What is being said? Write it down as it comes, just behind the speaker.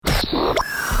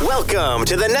Welcome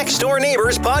to the Next Door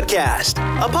Neighbors podcast,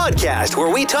 a podcast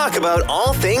where we talk about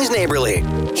all things neighborly.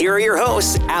 Here are your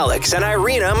hosts, Alex and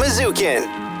Irina Mazukin.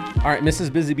 All right,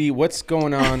 Mrs. Busybee, what's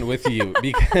going on with you?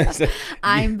 Because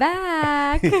I'm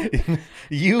back.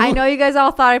 I know you guys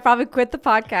all thought I probably quit the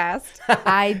podcast.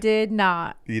 I did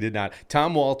not. You did not.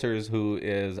 Tom Walters, who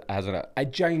has a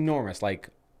ginormous, like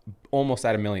almost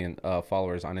at 1 million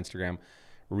followers on Instagram,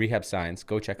 Rehab Science.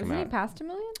 Go check him out. Isn't he past 1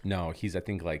 million? No, he's I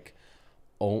think like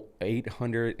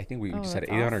 800. I think we just had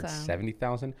that's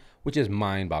 870,000, which is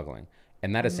mind-boggling.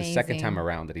 And that is the second Amazing. time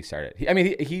around that he started.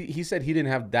 He said he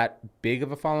didn't have that big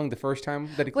of a following the first time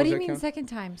that he What closed do you that mean account. second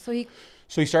time? So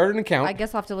So he started an account. I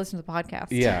guess I'll have to listen to the podcast.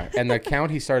 Yeah, and the account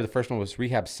he started, the first one was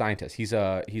Rehab Scientist. He's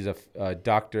a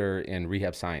doctor in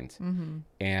rehab science,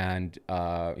 and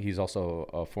he's also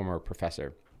a former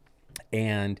professor.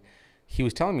 And he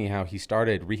was telling me how he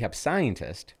started Rehab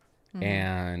Scientist,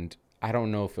 and I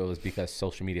don't know if it was because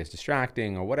social media is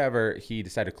distracting or whatever, he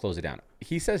decided to close it down.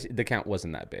 He says the account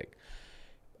wasn't that big.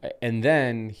 And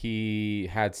then he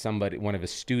had one of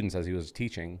his students, as he was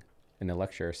teaching in the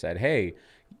lecture, said, "Hey,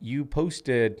 you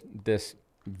posted this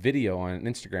video on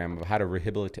Instagram of how to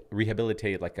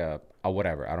rehabilitate like a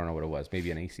whatever. I don't know what it was, maybe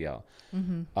an ACL.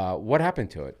 What happened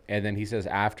to it?" And then he says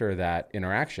after that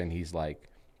interaction, he's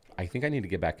like, "I think I need to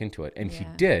get back into it." And he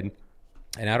did.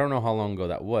 And I don't know how long ago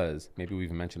that was. Maybe we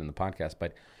even mentioned in the podcast,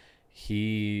 but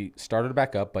he started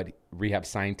back up, but Rehab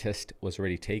Scientist was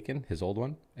already taken, his old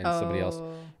one, and somebody else.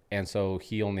 And so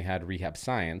he only had Rehab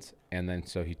Science. And then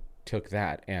so he took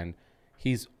that, and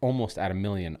he's almost at 1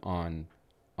 million on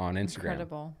Instagram.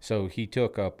 Incredible. So he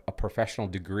took a professional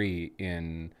degree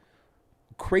in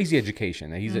crazy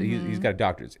education. He's got a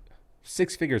doctorate,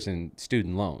 6 figures in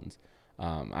student loans.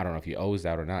 I don't know if he owes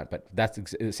that or not, but that's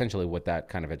essentially what that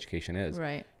kind of education is.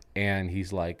 Right. And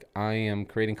he's like, I am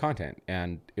creating content.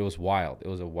 And it was wild. It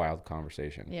was a wild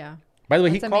conversation. Yeah. By the way,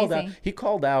 That's amazing. he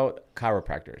called out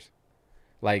chiropractors.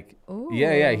 Like, Ooh.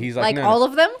 yeah. He's like, no, all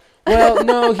of them? well,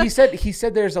 no, he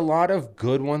said there's a lot of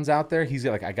good ones out there. He's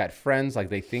like, I got friends, like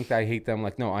they think that I hate them.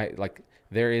 Like, no,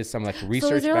 there is some like research.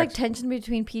 So is there like tension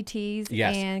between PTs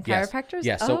and chiropractors?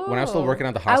 Yes. So when I was still working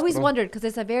at the hospital. I always wondered because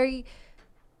it's a very,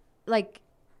 like,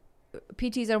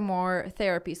 PTs are more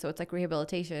therapy, so it's like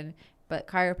rehabilitation. But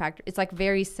chiropractor, it's like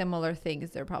very similar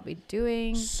things they're probably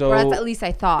doing. So or at least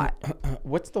I thought.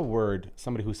 What's the word?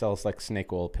 Somebody who sells like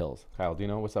snake oil pills. Kyle, do you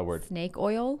know what's that word? Snake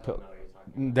oil?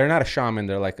 They're not a shaman.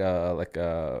 They're like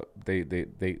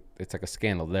they. It's like a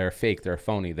scandal. They're fake. They're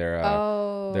phony. They're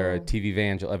a TV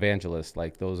evangelist.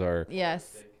 Like those are.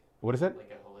 Yes. What is it?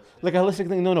 Like a holistic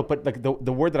thing. No. But like the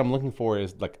word that I'm looking for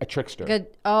is like a trickster. Good.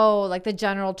 Oh, like the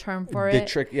general term for it.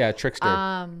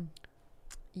 Trickster.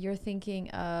 You're thinking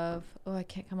of. Oh, I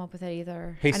can't come up with it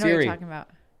either. Hey, I know Siri. what you're talking about.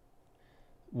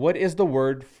 What is the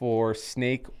word for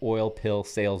snake oil pill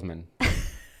salesman?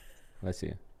 Let's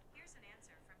see. Here's an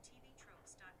answer from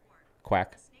tvtropes.org.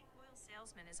 Quack. A snake oil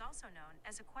salesman is also known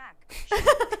as a quack.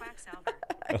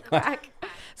 Quack.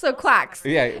 So quacks.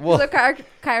 Yeah. Well. So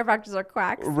chiropractors are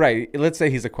quacks. Right. Let's say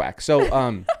he's a quack.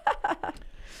 So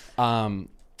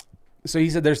so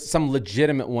he said there's some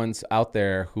legitimate ones out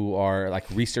there who are like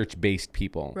research-based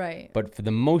people. Right. But for the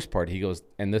most part, he goes,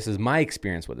 and this is my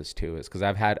experience with this too, is because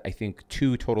I've had, I think,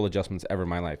 2 total adjustments ever in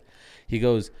my life. He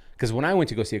goes, because when I went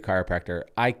to go see a chiropractor,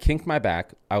 I kinked my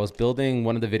back. I was building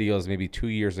one of the videos maybe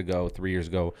 3 years ago,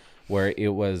 where it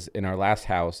was in our last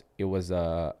house. It was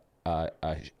a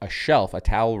shelf, a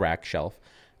towel rack shelf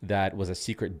that was a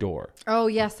secret door. Oh,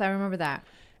 yes. I remember that.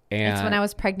 And it's when I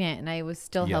was pregnant and I was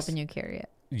still Yes. helping you carry it.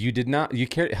 You did not. You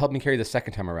helped me carry the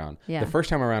second time around. Yeah. The first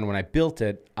time around, when I built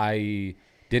it, I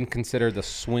didn't consider the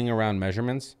swing around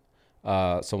measurements.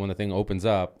 So when the thing opens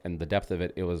up and the depth of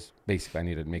it, it was basically I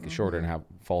needed to make it shorter and have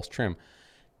false trim.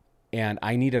 And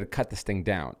I needed to cut this thing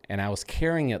down. And I was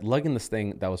carrying it, lugging this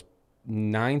thing that was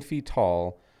 9 feet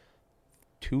tall,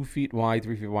 2 feet wide,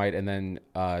 3 feet wide, and then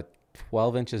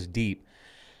 12 inches deep.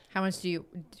 How much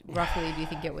roughly do you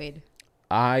think it weighed?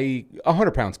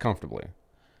 100 pounds comfortably.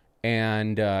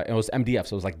 And it was MDF,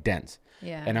 so it was like dense.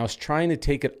 Yeah. And I was trying to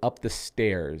take it up the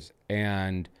stairs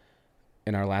and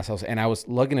in our last house, and I was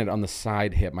lugging it on the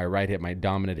side hip, my right hip, my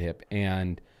dominant hip.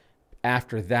 And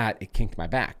after that, it kinked my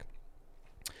back.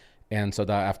 And so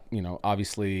that,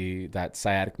 obviously that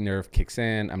sciatic nerve kicks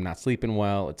in. I'm not sleeping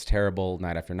well. It's terrible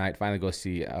night after night. Finally go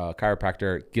see a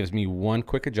chiropractor, gives me one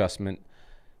quick adjustment.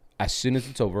 As soon as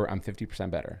it's over, I'm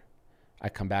 50% better. I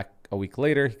come back a week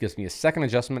later. He gives me a second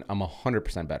adjustment. I'm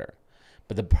 100% better.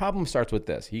 But the problem starts with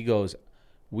this. He goes,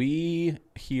 we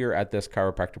here at this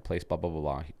chiropractor place, blah, blah,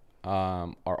 blah,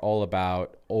 blah, are all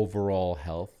about overall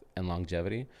health and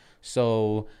longevity.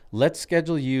 So let's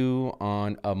schedule you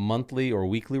on a monthly or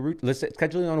weekly let's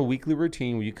schedule you on a weekly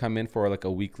routine where you come in for like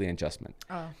a weekly adjustment.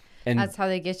 Oh, And that's how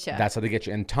they get you. that's how they get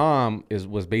you. And Tom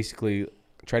was basically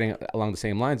treading along the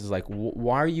same lines. Is like,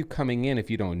 why are you coming in if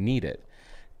you don't need it?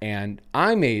 And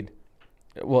I made,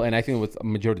 well, and I think with a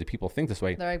majority of the people think this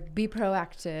way. They're like, be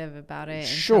proactive about it. And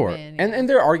Sure. come in, And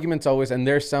there are arguments always, and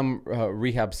there's some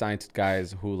rehab science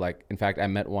guys who, like, in fact, I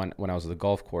met one when I was at the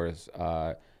golf course.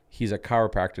 He's a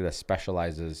chiropractor that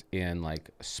specializes in like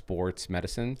sports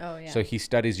medicine. Oh, yeah. So he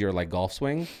studies your like golf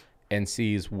swing and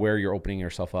sees where you're opening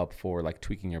yourself up for like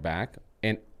tweaking your back,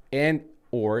 and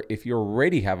or if you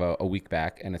already have a weak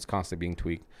back and it's constantly being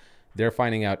tweaked, they're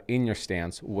finding out in your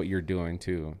stance what you're doing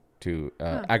to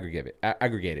aggregate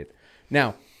it.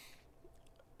 Now,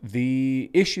 the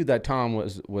issue that Tom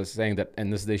was saying that,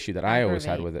 and this is the issue that I always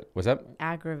had with it. Was that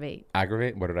aggravate?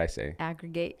 What did I say?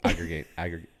 Aggregate. Aggregate.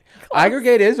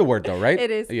 Aggregate is a word though, right?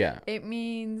 It is. Yeah. It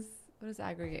means, what does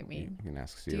aggregate mean? You can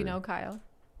ask Siri. Do you know, Kyle?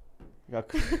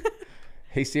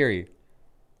 Hey Siri,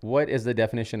 what is the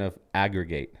definition of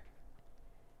aggregate?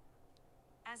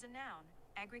 As a noun,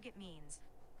 aggregate means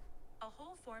a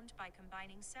whole formed by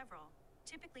combining several,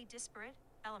 typically disparate,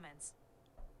 elements.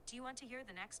 Do you want to hear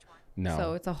the next one? No.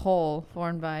 So it's a whole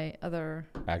formed by other.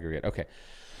 Aggregate. Okay.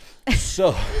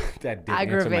 So that did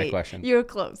answer my question. You're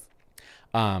close.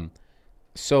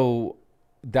 So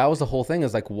that was the whole thing,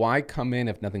 is like, why come in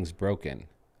if nothing's broken?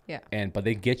 Yeah. But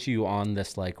they get you on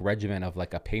this like regimen of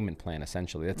like a payment plan,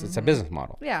 essentially. It's a business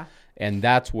model. Yeah. And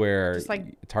that's where Just like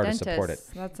it's hard dentists. to support it.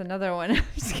 That's another one.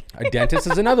 A dentist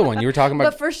is another one. You were talking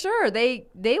about. But for sure, they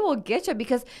will get you,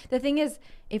 because the thing is,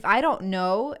 if I don't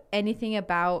know anything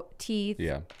about teeth,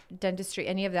 dentistry,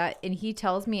 any of that, and he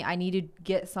tells me I need to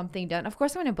get something done, of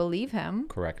course I'm going to believe him.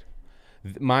 Correct.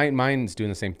 Mine's doing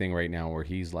the same thing right now, where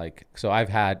he's like, so I've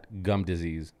had gum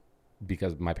disease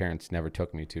because my parents never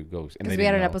took me to go. Because we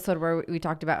had an episode where we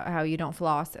talked about how you don't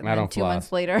floss, and I then don't 2 floss.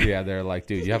 months later. Yeah, they're like,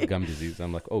 dude, you have gum disease.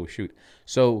 I'm like, oh shoot.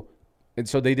 So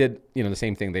they did, the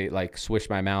same thing. They like swished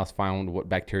my mouth, found what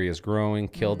bacteria is growing,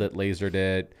 killed it, lasered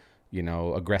it,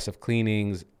 aggressive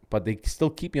cleanings, but they still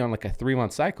keep you on like a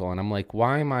 3-month cycle. And I'm like,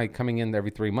 why am I coming in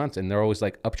every 3 months? And they're always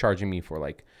like upcharging me for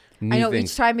like new I know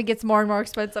things. each time it gets more and more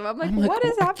expensive. I'm like, what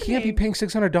is happening? I can't be paying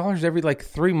 $600 every like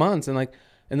 3 months. And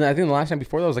then I think the last time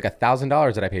before that was like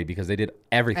 $1,000 that I paid because they did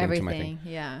everything to my thing.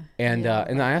 Yeah. And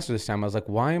then I asked her this time, I was like,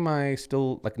 why am I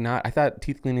still like not, I thought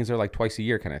teeth cleanings are like twice a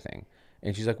year kind of thing.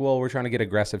 And she's like, well, we're trying to get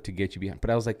aggressive to get you behind.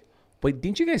 But I was like, wait,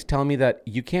 didn't you guys tell me that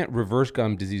you can't reverse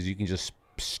gum disease? You can just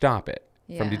stop it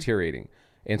from deteriorating.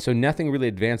 And so nothing really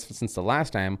advanced since the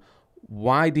last time.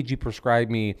 Why did you prescribe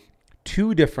me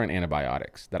 2 different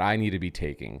antibiotics that I need to be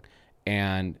taking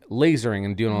and lasering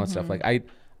and doing all that stuff? Like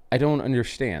I don't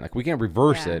understand. Like, we can't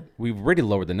reverse it. We've already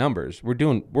lowered the numbers.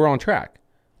 We're on track.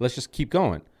 Let's just keep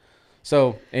going.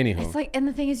 So anyhow, It's like, and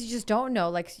the thing is, you just don't know.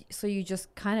 Like, so you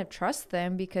just kind of trust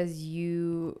them because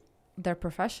they're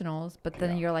professionals. But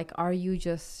then you're like, are you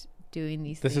just doing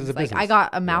these things? This is a like, business. I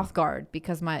got a mouth guard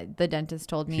because the dentist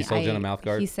told me. He sold you a mouth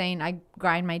guard? He's saying I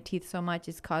grind my teeth so much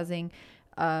it's causing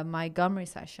my gum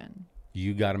recession.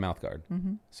 you got a mouth guard.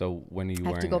 Mm-hmm. So when are you I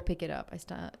wearing have to go it? pick it up. I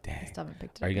still haven't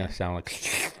picked it up. Are you going yet. to sound like...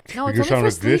 No, it's you only sound for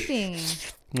like this? sleeping.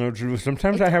 No,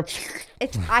 sometimes I have...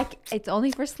 It's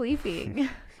only for sleeping.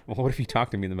 Well, what if you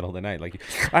talk to me in the middle of the night? Like,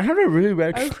 I had a really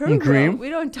bad dream. We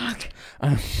don't talk.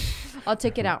 I'll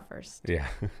take it out first. Yeah.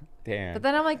 Damn. But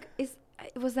then I'm like,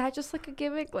 was that just like a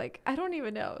gimmick? Like, I don't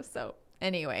even know. So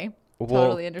anyway, well,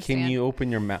 totally understand. Can you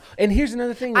open your mouth? And here's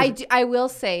another thing. I will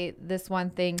say this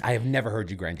one thing. I have never heard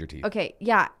you grind your teeth. Okay.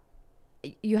 Yeah.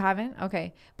 You haven't?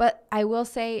 Okay. But I will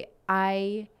say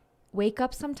I wake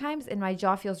up sometimes and my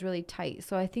jaw feels really tight.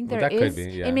 So I think there that is, could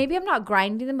be, yeah. and maybe I'm not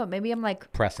grinding them, but maybe I'm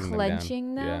like Pressing them down.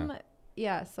 clenching them.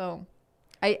 Yeah. So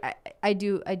I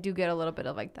do get a little bit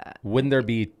of like that. Wouldn't there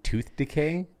be tooth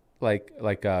decay? Like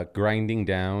grinding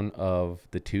down of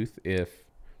the tooth if...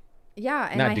 Yeah,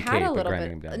 and Not I decay, had a but little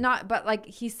grinding bit. them down. Not, but like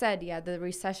he said, yeah, the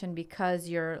recession because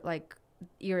you're like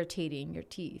irritating your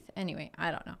teeth. Anyway,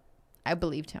 I don't know. I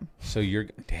believed him. So you're...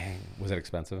 Dang. Was it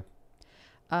expensive?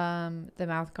 The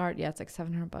mouth guard, yeah, it's like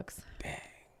 $700. Dang.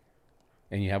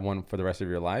 And you have one for the rest of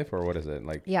your life, or what is it?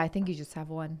 Like... Yeah, I think you just have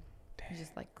one. Dang. You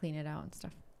just like clean it out and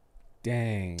stuff.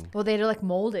 Dang. Well, they like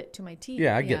mold it to my teeth.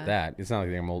 Yeah, I get that. It's not like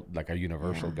they're like a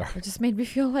universal Yeah. guard. It just made me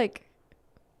feel like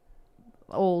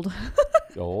old.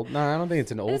 Old? No, I don't think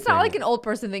it's an old It's thing. not like an old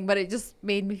person thing, but it just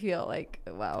made me feel like,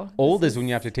 wow. Old this is when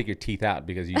you have to take your teeth out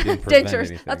because you didn't prevent dentures.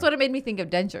 anything. That's what it made me think of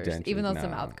dentures, Dentures, even though it's a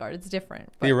no. mouth guard. It's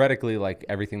different. But Theoretically, like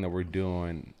everything that we're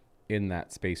doing in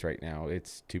that space right now,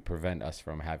 it's to prevent us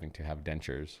from having to have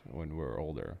dentures when we're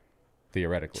older.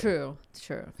 theoretically. True.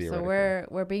 So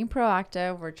we're being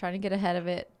proactive. We're trying to get ahead of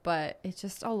it, but it's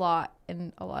just a lot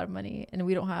of money, and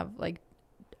we don't have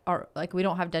we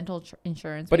don't have dental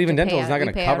insurance. But even dental is not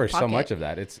going to cover so much of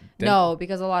that. No,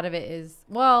 because a lot of it is,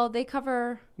 they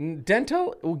cover.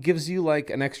 Dental gives you like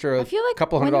an extra I feel like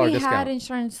couple $100 when we discount. had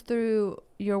insurance through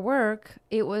your work,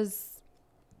 it was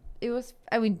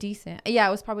decent. Yeah,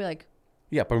 it was probably like.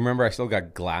 Yeah, but remember, I still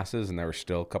got glasses, and there were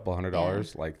still a couple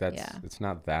 $100. Like it's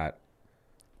not that.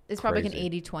 It's probably like an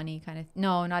 80-20 kind of.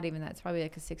 No, not even that. It's probably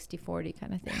like a 60-40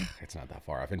 kind of thing. It's not that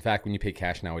far off. In fact, when you pay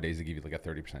cash nowadays, they give you like a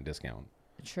 30% discount.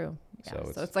 True. Yeah,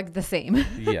 so it's like the same.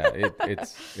 Yeah,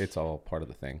 it's all part of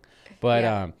the thing.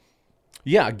 But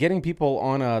getting people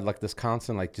on like this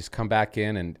constant, like just come back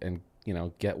in and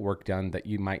get work done that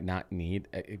you might not need.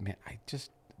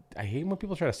 I hate when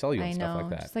people try to sell you and stuff like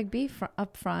that. Just like be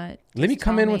upfront. Let me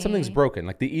come in when something's broken.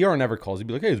 Like the ER never calls. You'd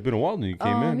be like, hey, it's been a while since you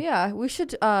came in. Yeah, we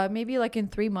should maybe like in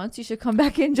 3 months you should come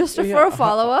back in just for a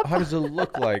follow up. How does it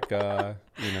look like? The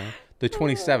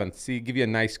 27th. See, give you a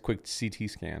nice quick CT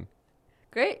scan.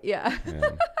 Great. Yeah.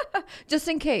 Just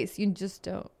in case you just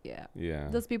don't. Yeah. Yeah.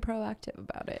 Just be proactive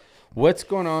about it. What's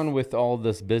going on with all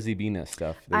this busy beeness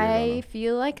stuff? I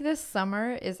feel like this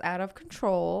summer is out of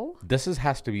control. This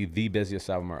has to be the busiest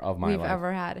summer of my life we've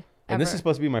ever had. And this is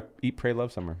supposed to be my Eat, Pray,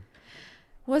 Love summer.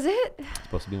 Was it? It's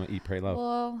supposed to be my Eat, Pray, Love.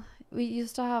 Well, we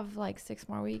used to have like 6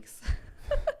 more weeks.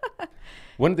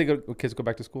 When did kids go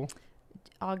back to school?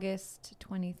 August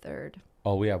 23rd.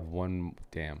 Oh, we have 1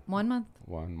 month. 1 month.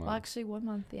 Well, actually 1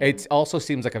 month. Yeah. It also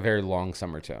seems like a very long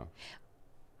summer too.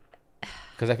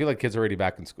 Because I feel like kids are already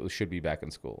back in school. Should be back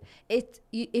in school.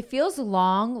 It feels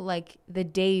long, like the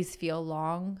days feel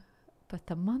long, but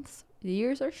the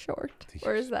years are short.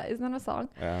 Or is that? Isn't that a song?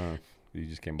 You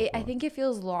just came. I think it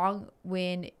feels long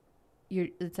when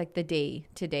it's like the day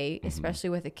to day,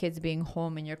 especially with the kids being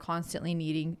home and you're constantly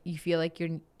needing. You feel like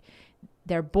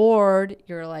they're bored.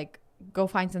 You're like, go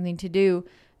find something to do.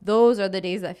 Those are the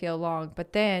days that feel long.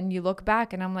 But then you look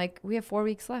back and I'm like, we have 4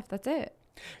 weeks left. That's it.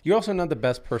 You're also not the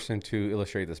best person to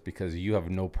illustrate this because you have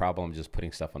no problem just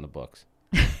putting stuff on the books.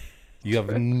 You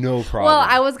have no problem.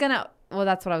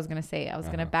 That's what I was going to say. I was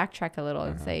going to backtrack a little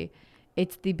and say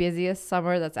it's the busiest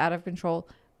summer that's out of control,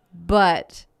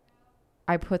 but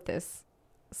I put this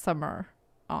summer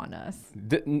on us.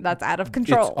 That's out of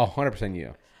control. It's 100%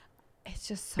 you. It's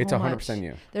just so It's 100% much.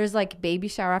 you. There's like baby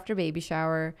shower after baby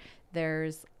shower.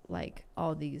 There's like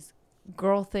all these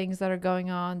girl things that are going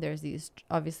on. There's these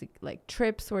obviously like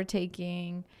trips we're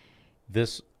taking.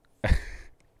 This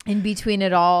in between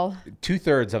it all,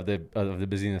 2/3 of the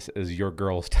busyness is your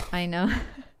girl stuff. I know.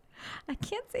 I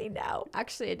can't say no.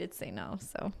 Actually, I did say no.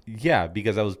 So yeah,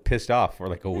 because I was pissed off for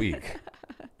like a week,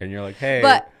 and you're like, hey.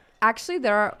 But actually,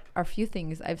 there are a few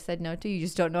things I've said no to. You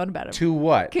just don't know about them. To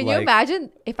what? Can you imagine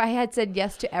if I had said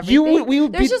yes to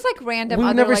everything? There's just like random. We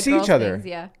would never see each other. Things.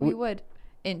 Yeah, we would.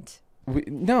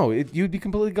 You'd be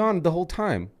completely gone the whole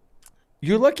time.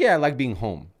 You're lucky I like being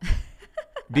home.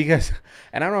 Because,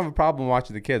 and I don't have a problem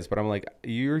watching the kids, but I'm like,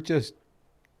 you're just,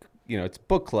 it's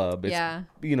book club. It's,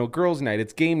 girls' night.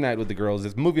 It's game night with the girls.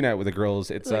 It's movie night with the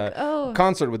girls. It's like, a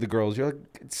concert with the girls. You're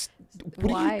like,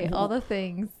 why? All the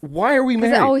things. Why are we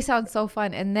married? Because it always sounds so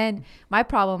fun. And then my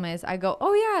problem is I go,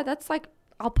 oh yeah, that's like,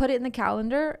 I'll put it in the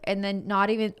calendar and then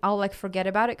I'll like forget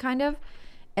about it kind of.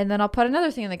 And then I'll put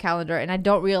another thing in the calendar and I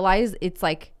don't realize it's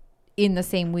like in the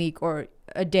same week or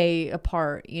a day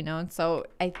apart, And so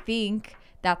I think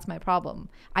that's my problem.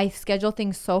 I schedule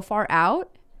things so far out,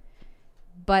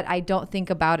 but I don't think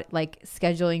about it like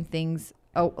scheduling things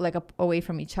away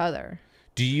from each other.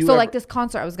 Like this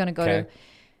concert I was going to go to,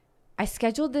 I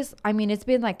scheduled this. I mean, it's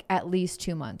been like at least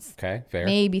 2 months. Okay, fair.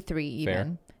 Maybe 3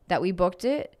 even that we booked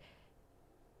it.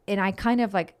 And I kind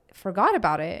of like forgot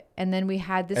about it. And then we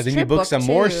had this trip and then you book some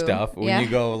more too. stuff when you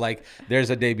go like there's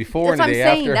a day before and a day after. That's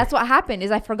what I'm saying. That's what happened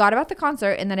is I forgot about the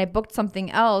concert and then I booked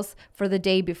something else for the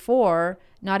day before,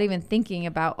 not even thinking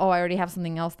about, I already have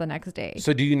something else the next day.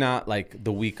 So do you not like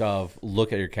the week of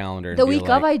look at your calendar? The week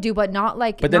of I do, but not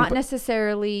like, not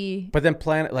necessarily. But then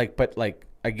plan it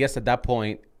I guess at that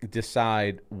point,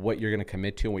 decide what you're going to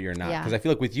commit to and what you're not. Because I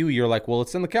feel like with you're like, well,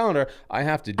 it's in the calendar. I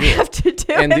have to do it. I have to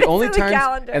do and it.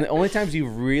 The only times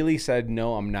you've really said,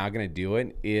 no, I'm not going to do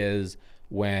it is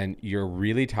when you're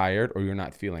really tired or you're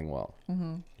not feeling well.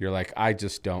 Mm-hmm. You're like, I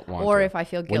just don't want to. Or if I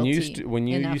feel guilty. When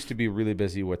you used to be really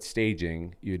busy with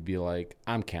staging, you'd be like,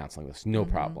 I'm canceling this. No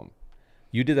problem.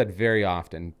 You did that very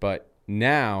often. But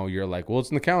now you're like, well,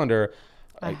 it's in the calendar.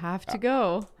 I have to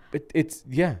go.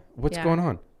 What's going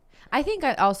on? I think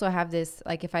I also have this,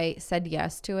 like if I said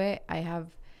yes to it, I have,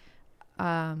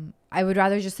 I would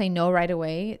rather just say no right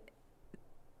away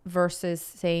versus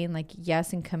saying like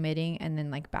yes and committing and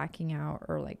then like backing out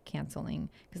or like canceling,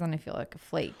 because then I feel like a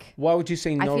flake. Why would you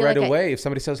say no feel right like away if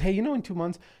somebody says, hey, in 2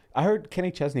 months, I heard Kenny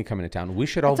Chesney coming to town. We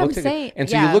should all That's what book I'm tickets. saying. And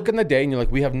so Yeah. you look in the day and you're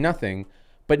like, we have nothing.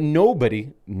 But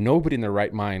nobody in their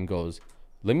right mind goes,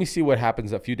 let me see what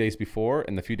happens a few days before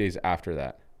and the few days after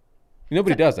that.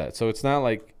 Nobody does that. So it's not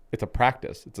like it's a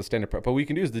practice. It's a standard prep. But what we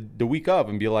can do is the week of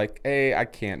and be like, hey, I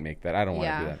can't make that. I don't want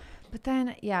to do that. But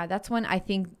then, that's when I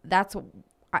think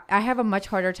I have a much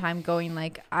harder time going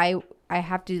like, I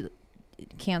have to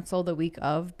cancel the week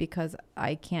of because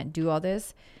I can't do all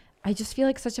this. I just feel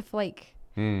like such a flake.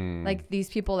 Like these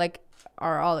people like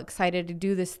are all excited to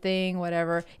do this thing,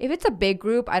 whatever. If it's a big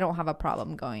group, I don't have a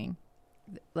problem going.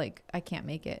 Like I can't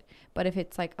make it. But if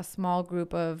it's like a small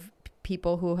group of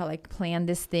people who like planned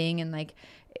this thing and like,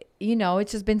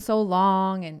 it's just been so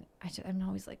long, and I'm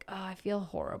always like, oh, I feel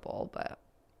horrible, but.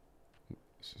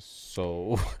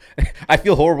 So I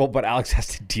feel horrible, but Alex has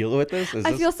to deal with this.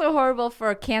 I feel so horrible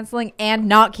for canceling and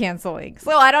not canceling.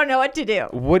 So I don't know what to do.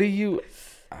 What do you...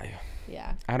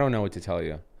 Yeah. I don't know what to tell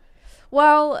you.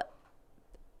 Well,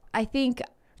 I think...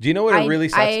 Do you know what it really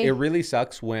sucks? It really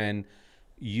sucks when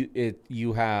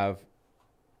you have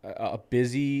a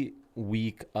busy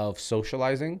week of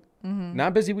socializing. Not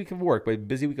a busy week of work, but a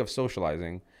busy week of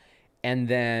socializing. And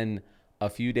then a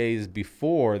few days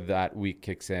before that week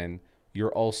kicks in,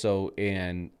 you're also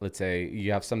in, let's say,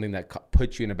 you have something that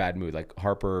puts you in a bad mood. Like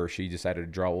Harper, she decided to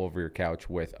draw over your couch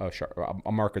with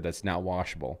a marker that's not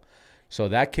washable. So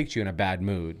that kicks you in a bad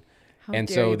mood. And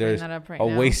so there's a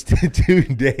wasted 2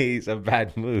 days of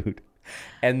bad mood.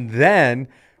 And then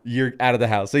you're out of the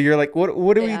house. So you're like, what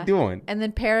are we doing? And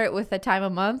then pair it with a time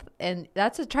of month, and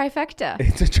that's a trifecta.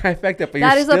 It's a trifecta. But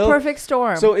that is a perfect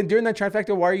storm. So during that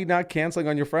trifecta, why are you not canceling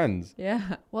on your friends?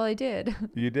 Yeah. Well, I did.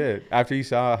 You did. After you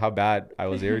saw how bad I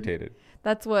was irritated.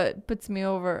 That's what puts me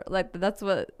over. Like, that's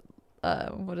what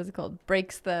is it called?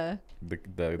 Breaks the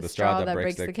straw that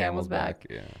breaks the camel's back.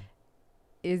 Yeah.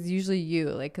 Is usually you,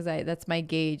 like, because that's my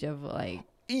gauge of like.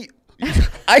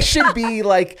 I should be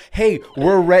like, hey,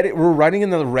 we're ready. We're running in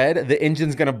the red. The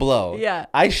engine's gonna blow. Yeah.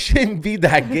 I shouldn't be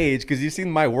that gauge because you've seen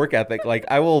my work ethic. Like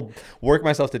I will work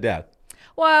myself to death.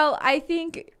 Well, I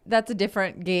think that's a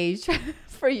different gauge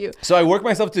for you. So I work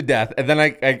myself to death, and then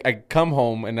I come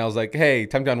home and I was like, hey,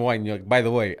 time to unwind. And you're like, by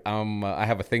the way, I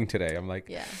have a thing today. I'm like,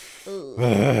 yeah.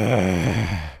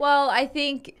 Well, I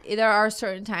think there are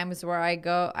certain times where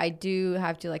I do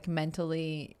have to like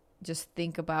mentally just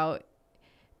think about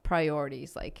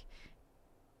priorities. Like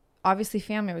obviously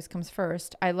family always comes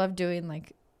first. I love doing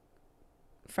like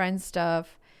friend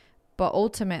stuff, but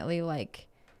ultimately like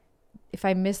if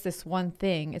I miss this one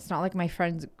thing, it's not like my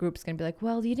friends group's gonna be like,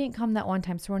 well, you didn't come that one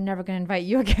time, so we're never gonna invite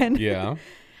you again. Yeah.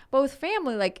 But with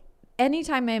family, like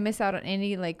anytime I miss out on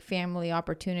any like family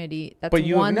opportunity, that's but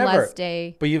one less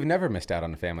day. But you've never missed out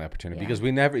on a family opportunity because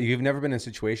you've never been in a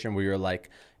situation where you're like,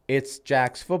 it's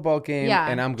Jack's football game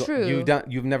and I'm true.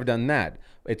 You've never done that.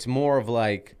 It's more of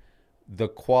like the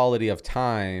quality of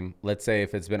time. Let's say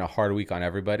if it's been a hard week on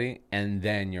everybody, and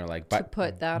then you're like, to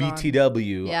put that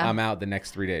BTW, on. I'm out the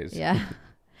next 3 days. Yeah.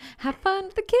 Have fun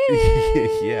with the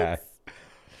kids. Yeah.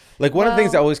 Like one of the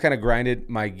things that always kind of grinded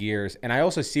my gears, and I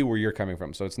also see where you're coming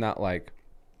from. So it's not like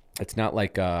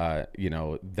like I'm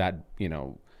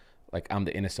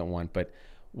the innocent one, but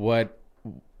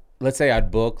let's say I'd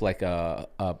book like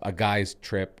a guy's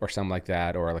trip or something like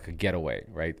that, or like a getaway,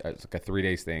 right? It's like a 3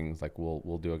 days thing. It's like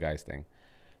we'll do a guy's thing,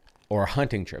 or a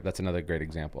hunting trip. That's another great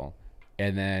example.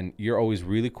 And then you're always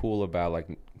really cool about like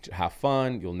have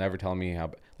fun. You'll never tell me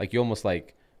how. Like you're almost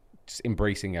like just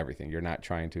embracing everything. You're not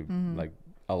trying to like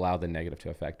allow the negative to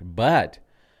affect. But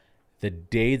the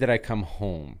day that I come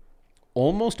home,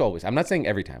 almost always, I'm not saying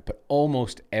every time, but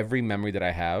almost every memory that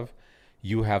I have,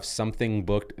 you have something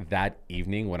booked that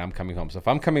evening when I'm coming home. So if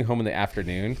I'm coming home in the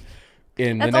afternoon,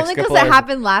 that's only because it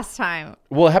happened last time.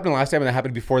 Well, it happened last time, and it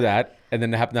happened before that, and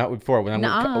then it happened not before when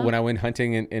I went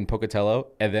hunting in Pocatello,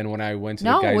 and then when I went to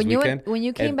the guys' weekend. When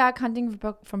you came back hunting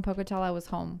from Pocatello, I was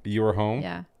home. You were home?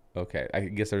 Yeah. Okay, I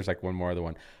guess there's like one more other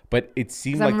one, but it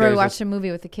seemed like I remember we watched a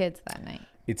movie with the kids that night.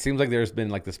 It seems like there's been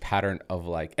like this pattern of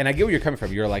like, and I get where you're coming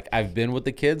from. You're like, I've been with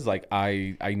the kids, like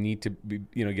I need to be,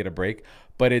 get a break,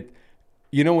 but it.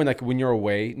 When you're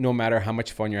away, no matter how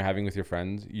much fun you're having with your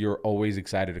friends, you're always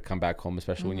excited to come back home,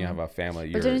 especially when you have a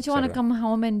family. But didn't you want to come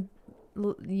home and,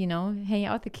 hang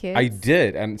out with the kids? I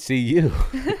did, and see you.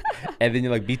 And then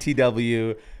you're like,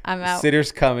 BTW, I'm out.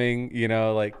 Sitter's coming,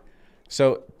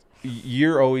 so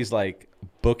you're always like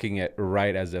booking it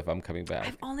right as if I'm coming back.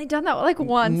 I've only done that like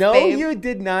once. No, babe. you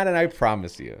did not, and I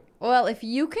promise you. Well, if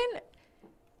you can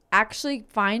actually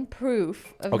find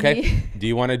proof of Okay. me. Do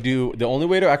you want to do the only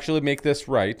way to actually make this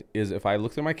right is if I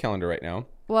look through my calendar right now.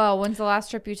 Well, when's the last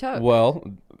trip you took? Well,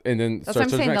 and then That's what I'm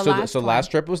saying, the last so one. last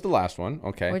trip was the last one.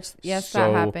 Okay. Which, yes, So-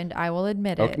 that happened. I will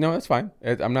admit Okay, it. no, that's fine.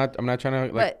 I'm not trying to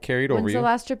like But carry it over when's you. the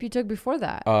last trip you took before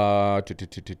that?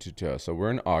 So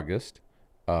we're in August.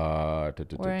 We're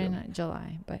in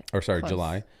July, but or sorry, close.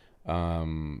 July. I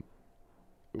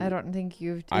don't think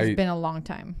it's I- been a long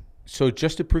time. So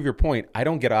just to prove your point, I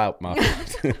don't get out much.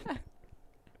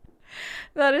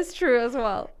 That is true as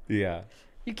well. Yeah.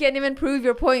 You can't even prove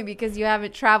your point because you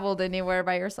haven't traveled anywhere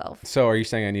by yourself. So are you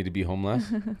saying I need to be homeless?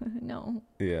 No,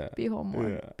 Yeah. be home more.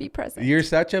 Yeah. Be present. You're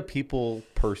such a people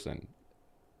person.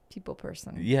 People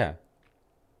person. Yeah.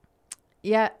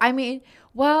 Yeah, I mean,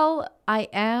 well, I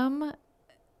am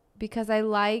because I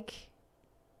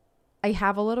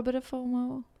have a little bit of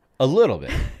FOMO. A little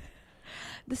bit.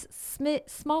 This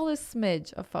smallest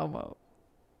smidge of FOMO.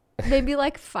 Maybe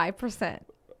like 5%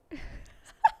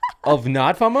 Of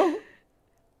not FOMO?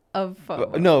 of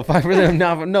FOMO. No, 5% of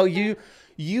not FOMO. No,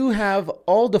 you have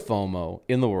all the FOMO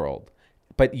in the world,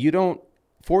 but you don't.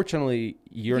 Fortunately,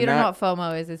 you're if you not. don't know what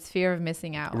FOMO is, it's fear of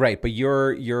missing out. Right, but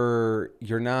you're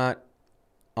not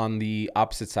on the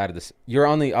opposite side of this. You're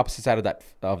on the opposite side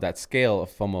of that scale of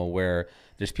FOMO, where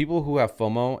there's people who have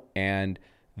FOMO and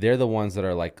they're the ones that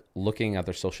are like looking at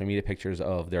their social media pictures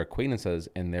of their acquaintances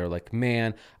and they're like,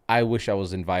 man, I wish I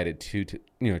was invited to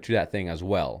that thing as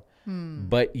well.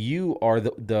 But you are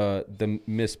the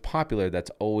Miss Popular that's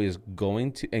always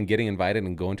going to and getting invited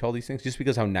and going to all these things just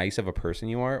because how nice of a person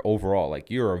you are overall.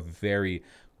 Like, you're a very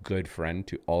good friend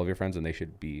to all of your friends and they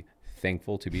should be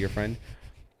thankful to be your friend.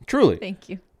 Truly. Thank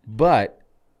you. But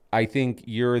I think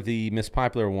you're the Miss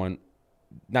Popular one.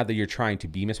 Not that you're trying to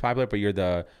be Miss Popular, but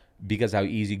you're because how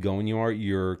easygoing you are,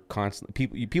 you're constantly,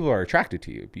 people are attracted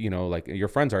to you. You know, like your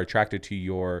friends are attracted to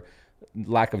your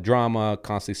lack of drama,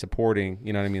 constantly supporting,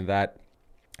 you know what I mean? That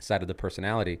side of the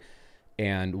personality.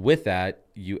 And with that,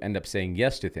 you end up saying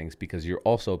yes to things because you're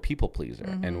also a people pleaser.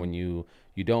 Mm-hmm. And when you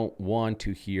don't want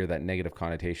to hear that negative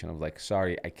connotation of like,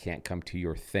 sorry, I can't come to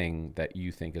your thing that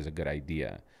you think is a good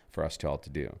idea for us to all to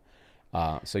do.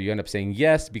 So you end up saying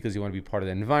yes because you want to be part of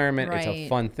the environment. It's a Right.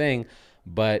 fun thing,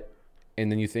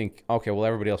 and then you think, okay, well,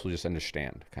 everybody else will just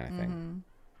understand, kind of thing.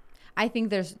 I think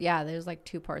there's like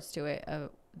two parts to it.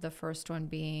 The first one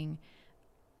being,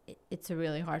 it's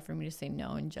really hard for me to say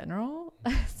no in general.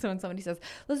 So when somebody says,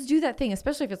 let's do that thing,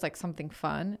 especially if it's like something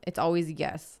fun, it's always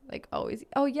yes. Like always,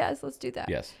 oh yes, let's do that.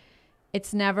 Yes.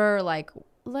 It's never like,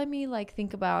 let me like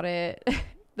think about it.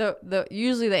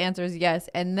 Usually the answer is yes.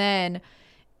 And then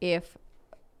if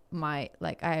I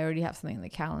already have something in the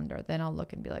calendar, then I'll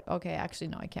look and be like, okay, actually,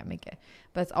 no, I can't make it.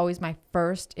 But it's always my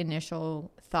first initial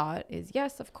thought is,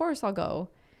 yes, of course I'll go.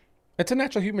 It's a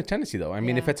natural human tendency, though. I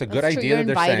mean, if Yeah, it's a good that's true. idea You're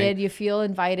that they're invited, saying, you feel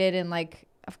invited, and like,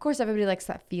 of course, everybody likes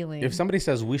that feeling. if somebody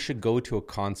says we should go to a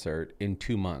concert in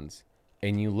 2 months,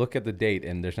 and you look at the date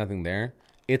and there's nothing there,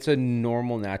 it's a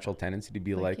normal, natural tendency to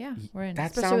be like, yeah, we're in.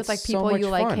 that Especially with like sounds so people much you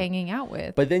like fun. hanging out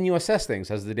with. But then you assess things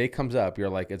as the day comes up. You're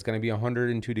like, it's going to be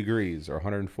 102 degrees or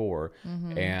 104.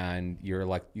 Mm-hmm. And you're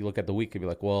like, you look at the week and be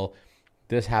like, well,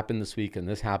 this happened this week and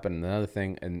this happened and another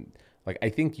thing. And like, I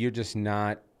think you're just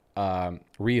not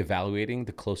reevaluating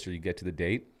the closer you get to the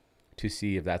date to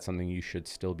see if that's something you should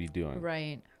still be doing.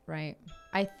 Right.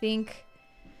 I think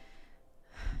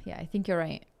you're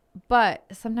right. But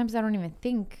sometimes I don't even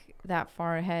think that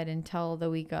far ahead until the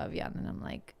week of. Yeah. And then I'm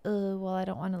like, well, I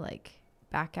don't want to like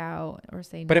back out or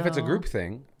say no. But if it's a group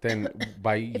thing, then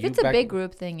by if it's a big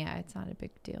group thing, yeah, it's not a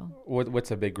big deal. What's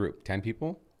a big group? 10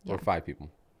 people or Yeah. 5 people?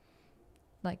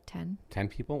 Like 10 10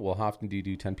 people? Well, how often do you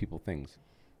do 10 people things?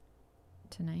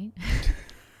 tonight.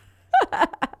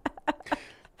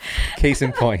 Case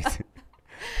in point.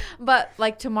 But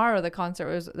like tomorrow, the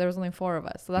concert there was only 4 of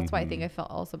us. So that's why I Mm-hmm. think I felt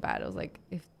also bad. It was like,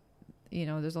 if,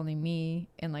 there's only me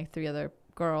and like 3 other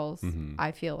girls, Mm-hmm.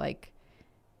 I feel like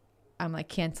I'm like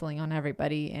canceling on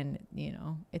everybody. And,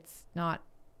 it's not,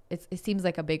 it seems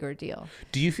like a bigger deal.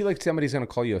 Do you feel like somebody's going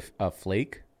to call you a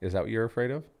flake? Is that what you're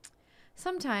afraid of?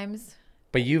 Sometimes,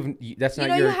 But that's not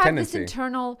you your have tendency. this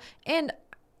internal, and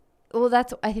well,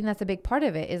 I think that's a big part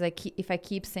of it is like, if I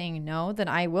keep saying no, then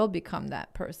I will become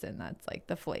that person that's like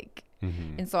the flake.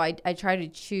 Mm-hmm. And so I try to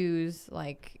choose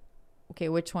like, okay,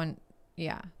 which one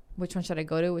should I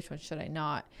go to? Which one should I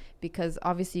not? Because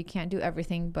obviously you can't do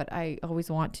everything, but I always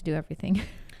want to do everything.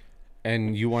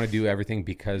 And you want to do everything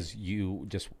because you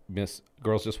just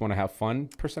girls just want to have fun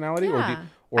personality? Yeah.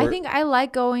 Or I think I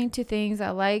like going to things. I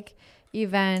like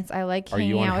events. I like Are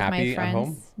you hanging out with my unhappy at friends.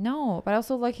 home? No, but I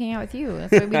also like hanging out with you.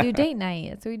 That's why we do date night.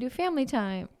 That's why we do family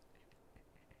time.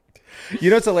 You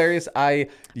know what's hilarious? But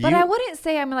I wouldn't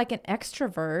say I'm like an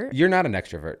extrovert. You're not an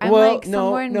extrovert. I'm like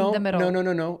somewhere in the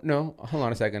middle. No. Hold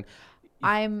on a second.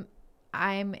 I'm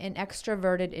an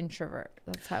extroverted introvert.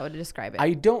 That's how I would describe it.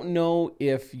 I don't know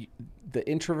if the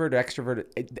introverted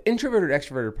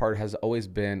part has always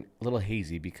been a little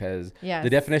hazy because Yes. the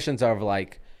definitions of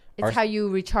like It's how you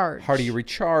recharge. how do you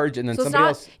recharge, and then So somebody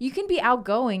else. you can be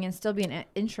outgoing and still be an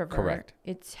introvert. Correct.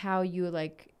 It's how you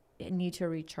like need to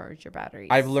recharge your batteries.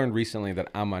 I've learned recently that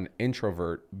I'm an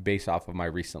introvert based off of my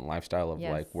recent lifestyle of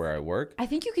Yes. like where I work. I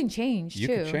think you can change You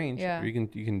too. can change. Yeah. Or you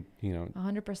can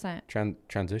 100%.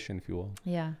 transition, if you will.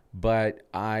 Yeah. But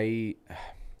I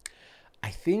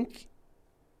think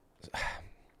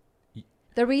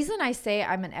The reason I say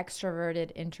I'm an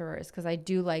extroverted introvert is because I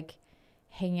do like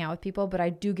hanging out with people, but I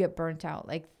do get burnt out.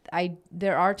 Like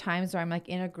there are times where I'm like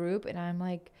in a group and I'm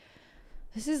like,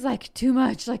 this is like too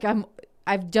much. Like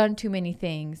I've done too many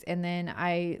things. And then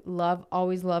I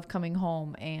always love coming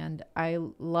home, and I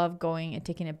love going and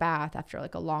taking a bath after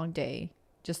like a long day,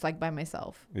 just like by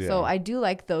myself. Yeah. So I do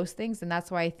like those things. And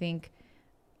that's why I think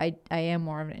I am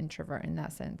more of an introvert in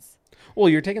that sense. well,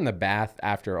 you're taking the bath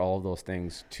after all of those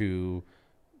things to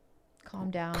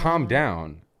Calm down. calm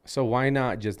down. So why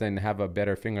not just then have a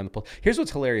better finger on the pulse? Here's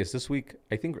what's hilarious. This week,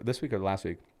 I think this week or last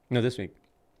week. No, this week.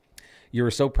 You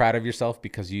were so proud of yourself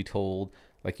because you told,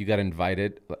 like, you got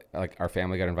invited, like our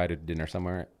family got invited to dinner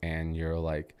somewhere, and you were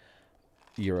like,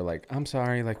 I'm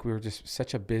sorry, like we were just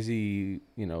such a busy,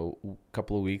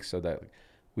 couple of weeks, so that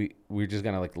we're just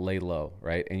gonna like lay low,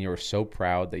 right? And you were so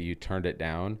proud that you turned it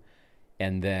down,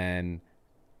 and then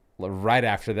right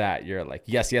after that, you're like,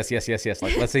 yes.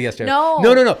 Like, let's say yes. No.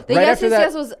 Right The yes, after that,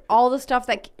 yes was all the stuff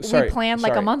that we planned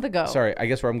like a month ago. Sorry, I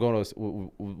guess where I'm going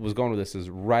was going with this is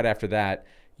right after that,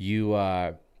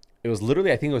 it was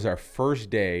literally, I think it was our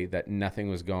first day that nothing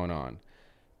was going on.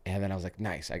 And then I was like,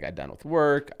 nice. I got done with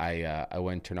work. I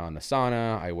went and turned on the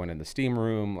sauna. I went in the steam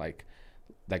room, like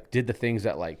did the things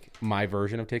that like my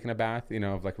version of taking a bath,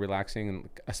 of like relaxing and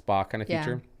like a spa kind of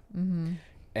feature. Mm-hmm.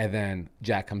 And then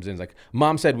Jack comes in and is like,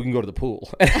 Mom said we can go to the pool.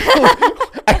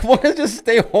 I want to just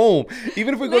stay home.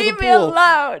 Even if we go to the pool. Leave me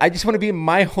alone. I just want to be in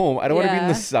my home. I don't want to be in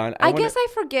the sun. I guess I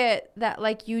forget that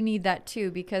like you need that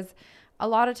too, because a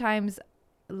lot of times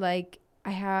like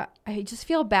I just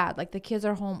feel bad. Like the kids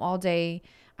are home all day.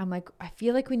 I'm like, I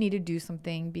feel like we need to do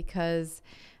something because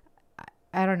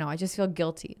I don't know. I just feel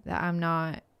guilty that I'm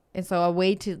not. And so a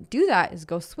way to do that is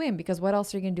go swim, because what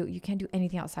else are you going to do? You can't do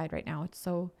anything outside right now. It's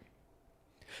so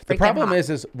the problem hot.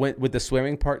 is with the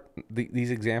swimming part,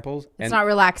 these examples. It's not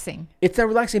relaxing. It's not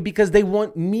relaxing because they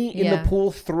want me in the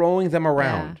pool throwing them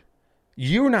around. Yeah.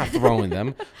 You're not throwing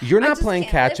them. You're not just playing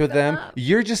can't catch lift with them. them up.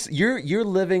 You're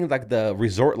living like the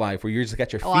resort life where you just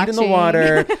got your feet in the Watching.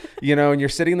 water, and you're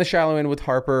sitting in the shallow end with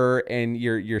Harper and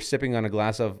you're sipping on a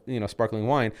glass of, sparkling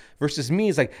wine, versus me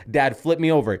is like, Dad, flip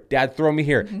me over. Dad, throw me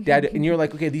here. Dad, and you're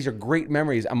like, okay, these are great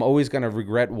memories. I'm always going to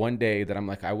regret one day that I'm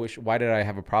like, why did I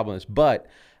have a problem with this? But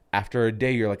after a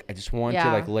day, you're like, I just want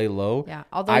to like lay low. Yeah.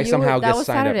 Although I somehow that get was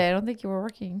signed Saturday. up. I don't think you were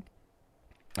working.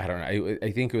 I don't know.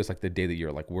 I think it was like the day that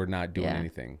you're like, we're not doing Yeah.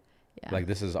 anything. Yeah. Like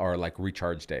this is our like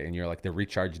recharge day, and you're like, the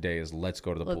recharge day is let's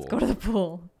go to the pool. Let's go to the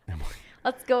pool.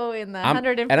 Let's go in the I'm-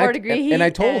 104 degree heat. And I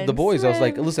told the boys, I was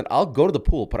like, swim. listen, I'll go to the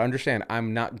pool, but understand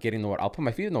I'm not getting the water. I'll put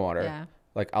my feet in the water. Yeah.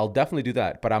 Like I'll definitely do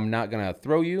that, but I'm not gonna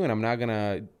throw you, and I'm not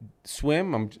gonna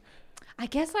swim. I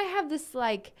guess I have this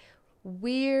like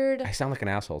weird. I sound like an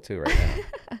asshole too right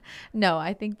now. No,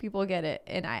 I think people get it,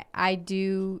 and I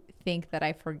do think that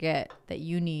I forget that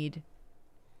you need,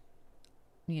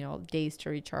 days to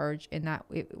recharge in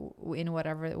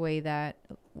whatever way that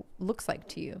looks like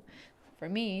to you. For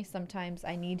me, sometimes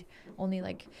I need only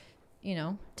like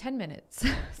 10 minutes.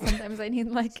 Sometimes I need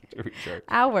like Recharge.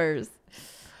 hours.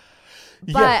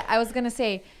 But Yeah. I was going to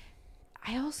say,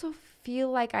 I also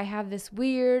feel like I have this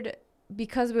weird,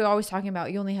 because we're always talking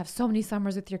about you only have so many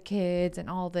summers with your kids and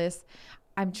all this.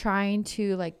 I'm trying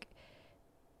to like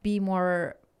be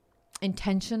more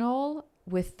intentional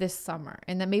with this summer.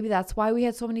 And then maybe that's why we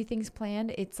had so many things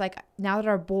planned. It's like now that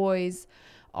our boys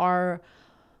are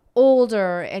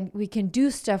older and we can do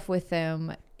stuff with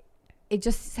them, it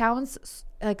just sounds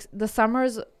like the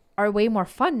summers are way more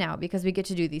fun now because we get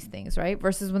to do these things, right?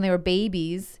 Versus when they were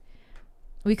babies,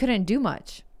 we couldn't do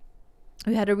much.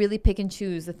 We had to really pick and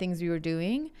choose the things we were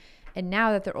doing. And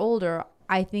now that they're older,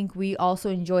 I think we also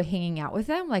enjoy hanging out with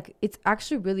them. Like it's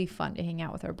actually really fun to hang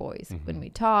out with our boys when we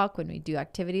talk, when we do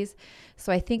activities.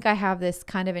 So I think I have this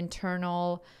kind of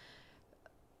internal,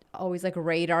 always like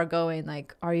radar going,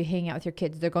 like, are you hanging out with your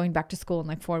kids? They're going back to school in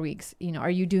like 4 weeks. Are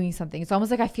you doing something? It's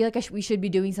almost like I feel like we should be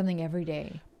doing something every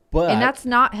day. But And that's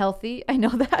not healthy. I know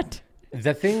that.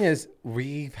 the thing is,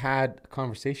 we've had a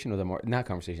conversation with them, or not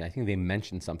conversation. I think they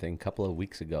mentioned something a couple of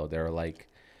weeks ago. They're like,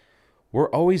 we're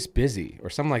always busy or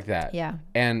something like that. Yeah.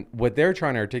 And what they're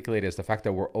trying to articulate is the fact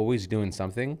that we're always doing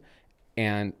something.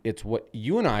 And it's what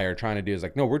you and I are trying to do is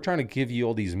like, no, we're trying to give you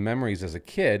all these memories as a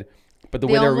kid. But the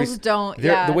They way they're, almost don't.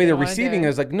 they're Yeah, the way they they're wanna do receiving it.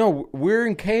 is like, no, we're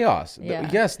in chaos. Yeah.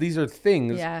 Yes, these are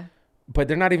things. Yeah. But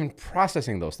they're not even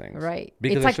processing those things. Right.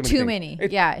 Because It's there's like so too things. many.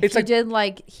 It- Yeah. It's He like did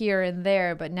like here and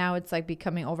there, but now it's like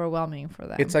becoming overwhelming for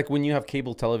them. It's like when you have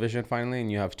cable television finally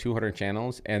and you have 200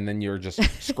 channels and then you're just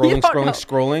scrolling, don't know.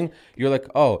 scrolling. You're like,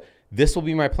 oh, this will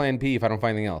be my plan B if I don't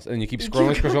find anything else. And you keep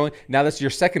scrolling, scrolling. Now that's your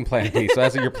second plan B. So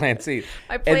that's your plan C.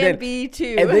 My And plan then- B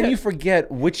too. And then you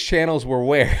forget which channels were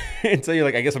where. And so you're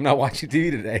like, I guess I'm not watching TV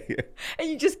today. And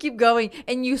you just keep going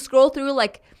and you scroll through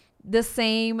like the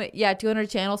same 200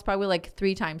 channels probably like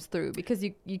 3 times through because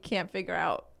you can't figure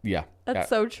out. Yeah. That's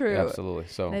so true. Absolutely.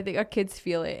 So And I think our kids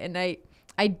feel it. And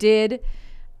I did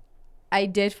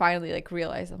finally like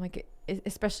realize, I'm like,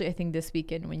 especially I think this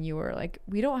weekend when you were like,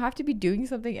 we don't have to be doing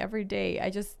something every day. I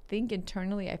just think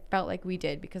internally I felt like we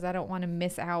did because I don't want to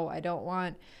miss out. I don't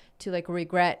want to like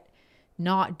regret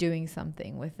not doing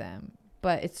something with them.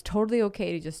 But it's totally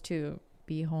okay to just to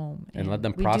be home and let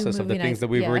them we do process of the movie things nights. that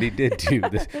we've Yeah. already did do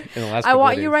this in the last I couple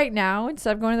want of you days. right now,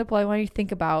 instead of going to the pool, I want you to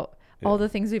think about all Yeah. the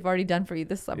things we've already done for you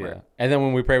this summer. Yeah. And then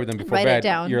when we pray with them before Write it bed,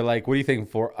 down. you're like, what are you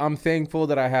thankful for? I'm thankful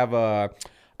that I have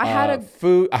I had a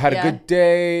food. I had yeah. a good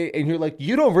day. And you're like,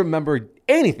 you don't remember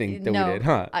anything that we did,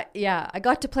 huh? I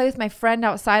got to play with my friend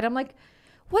outside. I'm like,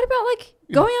 what about like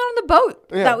going out on the boat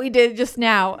Yeah. that we did just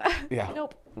now? Yeah.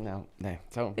 Nope. No.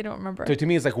 So They don't remember. to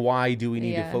me, it's like, why do we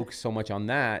need to Yeah. focus so much on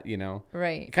that? You know,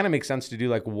 Right. it kind of makes sense to do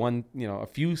like one, a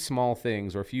few small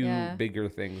things or a few Yeah. bigger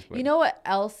things. But You know what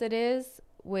else it is,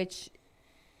 which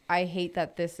I hate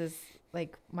that this is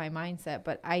like my mindset,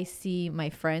 but I see my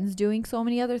friends doing so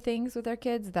many other things with their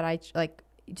kids that I like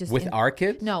just with our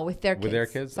kids? No, with their kids. With their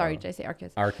kids? Sorry, Oh. did I say our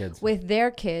kids? Our kids. With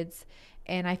their kids.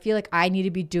 And I feel like I need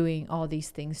to be doing all these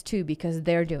things too because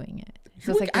they're doing it.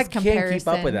 So it's like I this can't comparison. keep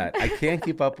up with that. I can't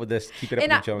keep up with this. Keep it up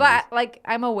And with the Joneses. but like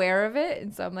I'm aware of it,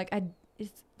 and so I'm like,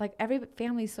 it's like every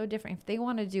family is so different. If they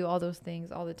want to do all those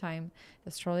things all the time,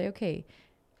 that's totally okay.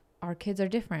 Our kids are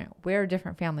different. We're a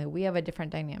different family. We have a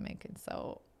different dynamic, and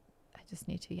so I just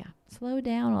need to slow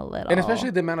down a little. And especially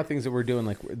the amount of things that we're doing,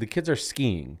 like the kids are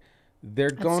skiing.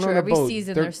 They're that's going true. on a Every boat.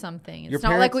 season They're- there's something. your It's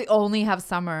not like parents- we only have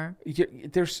summer.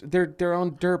 They're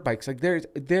on dirt bikes. Like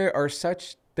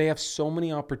they have so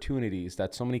many opportunities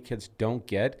that so many kids don't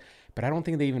get, but I don't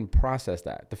think they even process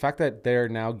that. The fact that they're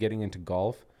now getting into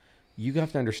golf, you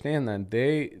have to understand that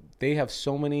they have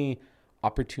so many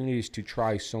opportunities to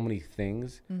try so many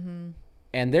things. Mm-hmm.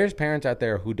 And there's parents out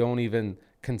there who don't even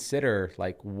consider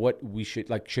like what we should,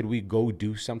 like, should we go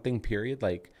do something, period?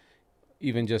 Like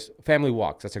even just family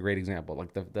walks. That's a great example.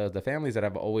 Like the families that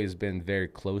have always been very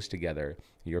close together.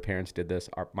 Your parents did this.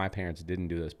 My parents didn't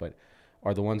do this, but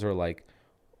are the ones who are like,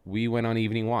 we went on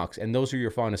evening walks, and those are your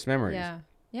fondest memories.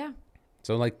 Yeah.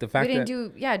 So like the fact We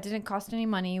didn't that it didn't cost any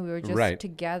money. We were just Right.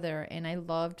 together, and I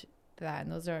loved that.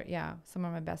 And those are some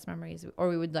of my best memories. Or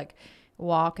we would like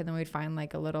walk, and then we'd find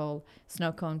like a little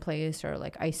snow cone place or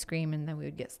like ice cream, and then we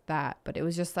would get that. But it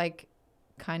was just like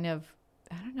kind of,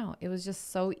 I don't know, it was just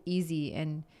so easy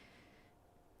and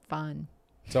fun.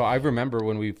 So I remember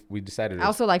when we decided. I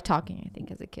also like talking, I think,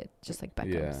 as a kid, just like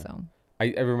Beckham. Yeah. So I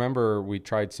remember we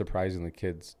tried surprising the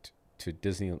kids to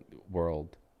Disney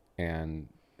World, and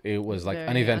it was like very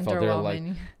uneventful. They're like,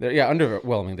 underwhelming.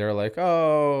 underwhelming. They're like,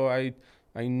 oh,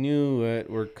 I knew it.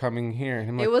 We're coming here. And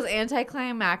I'm like, It was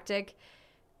anticlimactic.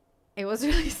 It was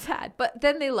really sad, but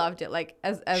then they loved it. Like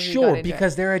as we got sure, into it.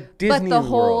 because they're at Disney But the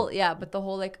whole, World. but the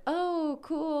whole like, oh,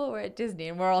 cool, we're at Disney,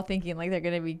 and we're all thinking like they're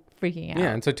gonna be freaking out.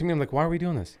 Yeah, and so to me, I'm like, why are we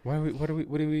doing this? Why are we? What do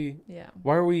we? Yeah.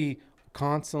 Why are we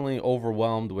constantly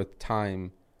overwhelmed with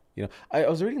time? You know, I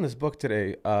was reading this book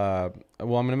today. I'm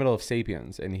in the middle of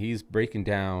 *Sapiens*, and he's breaking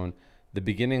down the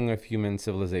beginning of human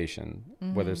civilization,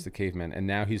 whether it's the cavemen, and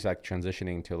now he's like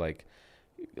transitioning to like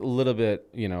a little bit,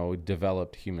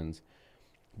 developed humans.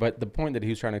 But the point that he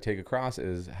was trying to take across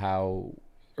is how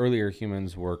earlier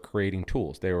humans were creating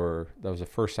tools. That was the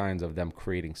first signs of them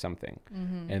creating something.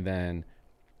 And then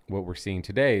what we're seeing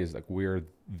today is like we're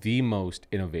the most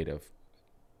innovative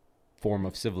form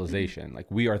of civilization.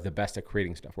 Like we are the best at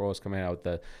creating stuff. We're always coming out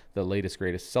with the latest,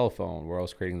 greatest cell phone. We're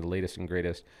always creating the latest and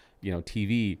greatest,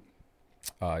 TV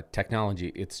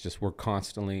technology. It's just we're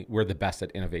the best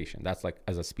at innovation. That's like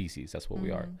as a species, that's what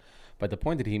we are. But the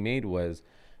point that he made was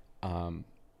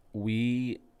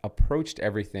we approached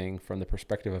everything from the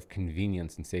perspective of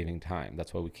convenience and saving time.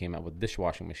 That's why we came out with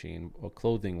dishwashing machine or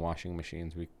clothing washing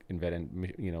machines. We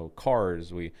invented,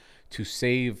 cars. To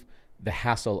save the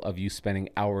hassle of you spending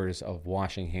hours of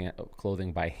washing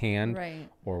clothing by hand, Right.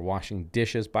 or washing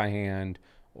dishes by hand,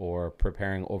 or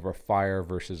preparing over a fire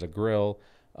versus a grill,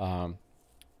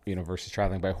 versus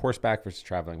traveling by horseback versus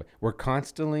traveling. We're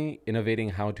constantly innovating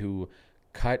how to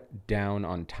cut down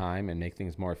on time and make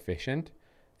things more efficient,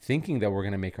 thinking that we're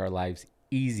going to make our lives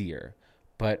easier.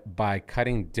 But by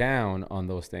cutting down on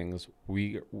those things,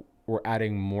 we're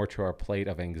adding more to our plate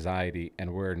of anxiety,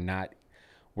 and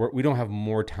we don't have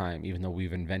more time, even though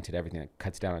we've invented everything that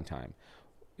cuts down on time.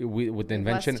 With the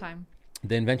invention, Less time.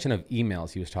 the invention of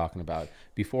emails he was talking about.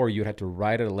 Before, you'd have to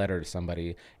write a letter to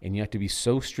somebody, and you have to be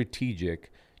so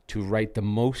strategic to write the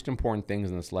most important things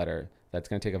in this letter that's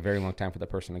going to take a very long time for the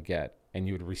person to get. And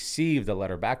you would receive the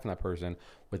letter back from that person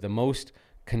with the most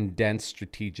condensed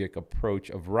strategic approach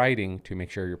of writing to make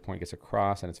sure your point gets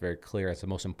across and it's very clear. It's the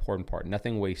most important part.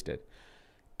 Nothing wasted.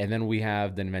 And then we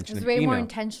have the invention It's of way email. more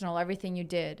intentional, everything you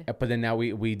did. But then now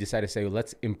we decided to say, well,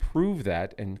 let's improve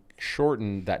that and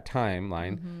shorten that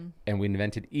timeline. Mm-hmm. And we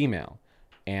invented email.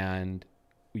 And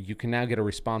you can now get a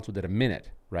response within a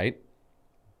minute, right?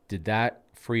 Did that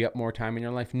free up more time in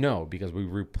your life? No, because we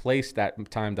replaced that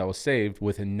time that was saved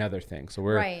with another thing. So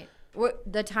Right.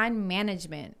 The time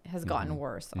management has gotten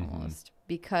worse almost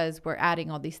because we're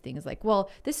adding all these things like, well,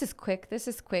 this is quick.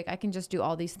 I can just do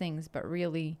all these things. But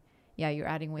really, yeah, you're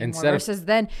adding way more. Versus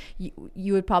then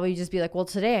you would probably just be like, well,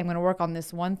 today I'm going to work on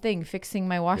this one thing, fixing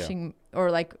my washing or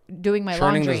like doing my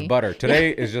churning laundry. this butter.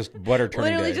 Today is just butter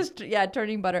turning Literally day.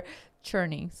 turning butter.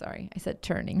 Churning. Sorry. I said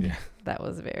turning. Yeah. That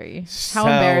was very, So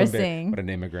how embarrassing. What an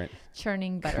immigrant.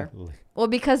 Churning butter. Well,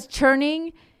 because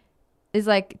churning is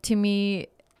like, to me,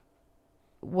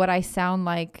 what I sound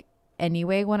like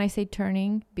anyway when I say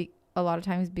turning, a lot of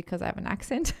times because I have an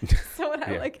accent. So when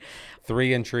I like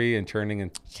 3 and tree and churning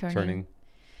and Churning. turning.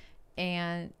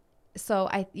 And so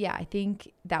I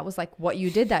think that was like what you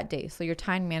did that day. So your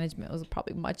time management was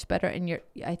probably much better. And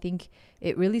I think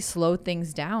it really slowed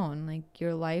things down. Like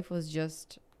your life was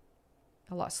just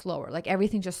a lot slower. Like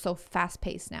everything's just so fast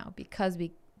paced now because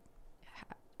we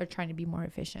are trying to be more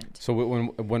efficient. So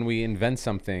when we invent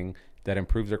something that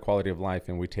improves our quality of life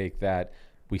and we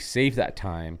save that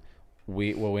time,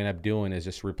 what we end up doing is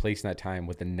just replacing that time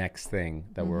with the next thing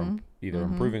that we're either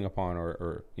improving upon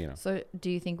or. So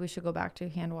do you think we should go back to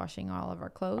hand washing all of our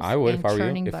clothes? I would and if I were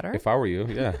churning you. butter? If I were you,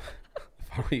 yeah. If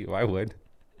I were you, I would.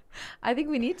 I think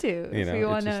we need to. If we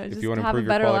want to just improve have a your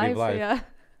better quality life. of life. Yeah.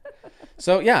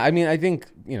 So yeah, I mean, I think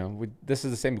this is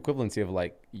the same equivalency of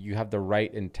like you have the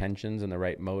right intentions and the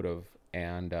right motive,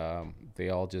 and they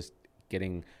all just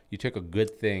you took a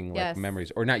good thing like Yes.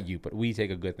 memories, or not you, but we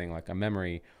take a good thing like a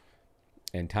memory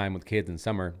and time with kids in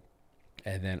summer,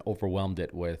 and then overwhelmed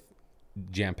it with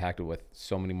jam-packed it with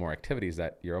so many more activities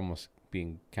that you're almost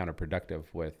being counterproductive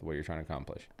with what you're trying to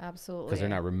accomplish Absolutely. because they're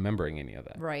not remembering any of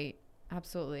that. Right.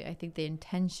 Absolutely. I think the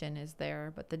intention is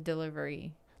there, but the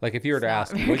delivery. Like if you were It's to not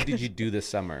ask, very what did you do this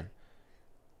summer?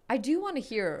 I do want to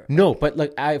hear. No, but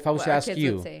like if I was What to our ask kids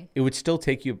you, would say. it would still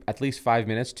take you at least 5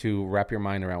 minutes to wrap your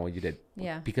mind around what you did.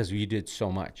 Yeah. Because you did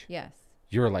so much. Yes.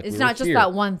 You're like, It's we not were just here,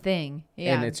 that one thing.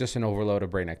 Yeah. and it's just an overload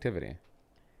of brain activity.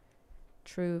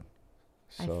 True.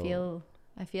 So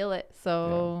I feel it.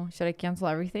 So should I cancel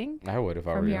everything? I would if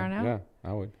I From were you. here on out? Yeah,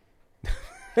 I would.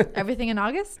 Everything in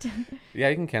August? Yeah,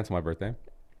 you can cancel my birthday.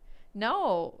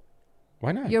 No.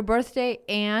 Why not? Your birthday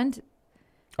and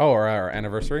or our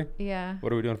anniversary. yeah.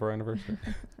 What are we doing for our anniversary?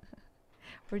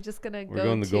 We're just gonna We're go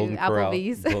going to to Golden Corral.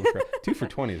 Applebee's. Golden Corral. 2 for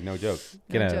 $20 is no joke.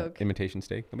 No Get a joke. imitation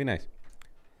steak. That'd be nice.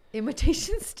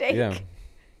 Imitation steak. Yeah.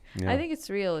 Yeah. I think it's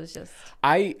real. It's just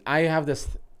I have this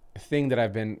thing that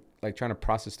I've been like trying to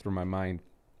process through my mind.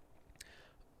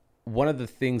 One of the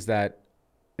things that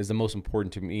is the most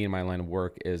important to me in my line of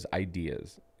work is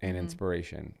ideas and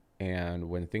inspiration. And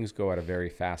when things go at a very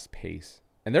fast pace,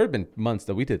 and there have been months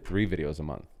that we did 3 videos a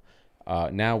month.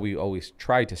 Now we always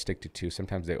try to stick to 2.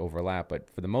 Sometimes they overlap, but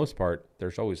for the most part,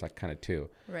 there's always like kind of 2.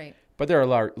 right. But they're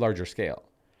a larger scale.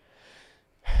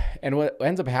 And what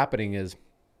ends up happening is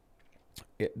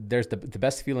there's the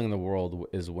best feeling in the world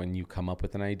is when you come up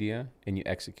with an idea and you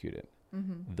execute it.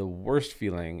 The worst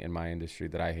feeling in my industry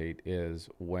that I hate is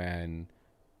when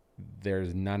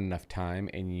there's not enough time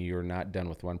and you're not done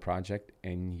with one project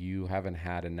and you haven't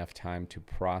had enough time to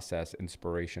process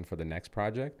inspiration for the next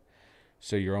project.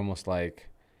 So you're almost like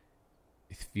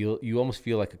you almost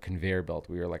feel like a conveyor belt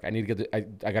where you're like, I need to get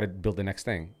I got to build the next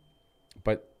thing.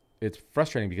 But it's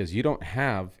frustrating because you don't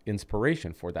have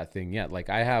inspiration for that thing yet. Like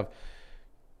I have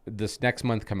this next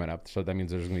month coming up, so that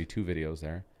means there's going to be 2 videos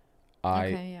there.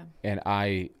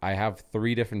 I have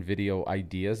 3 different video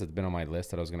ideas that's been on my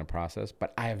list that I was going to process,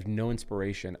 but I have no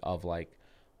inspiration of like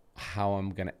how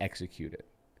I'm going to execute it.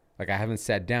 Like I haven't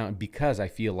sat down because I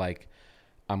feel like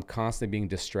I'm constantly being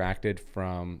distracted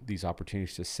from these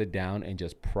opportunities to sit down and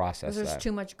just process that. There's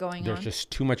too much going on. There's just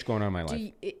too much going on in my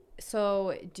life.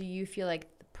 So do you feel like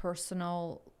the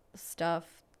personal stuff,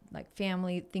 like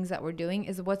family things that we're doing,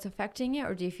 is what's affecting it,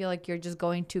 or do you feel like you're just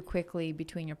going too quickly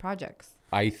between your projects?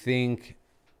 I think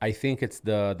it's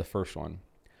the first one.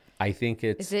 I think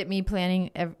it's. Is it me planning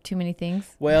too many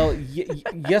things? Well,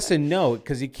 yes and no,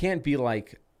 because you can't be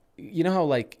like, you know how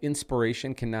like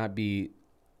inspiration cannot be.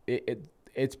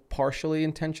 It's partially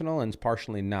intentional and it's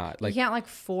partially not. Like you can't like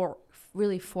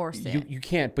really force it. You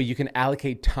can't, but you can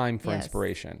allocate time for Yes.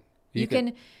 inspiration. You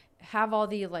can have all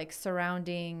the like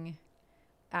surrounding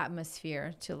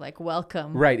atmosphere to like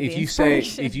welcome. Right. the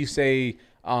If you say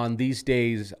on these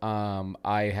days,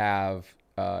 I have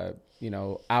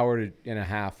hour and a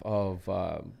half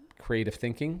of creative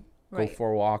thinking, Right. go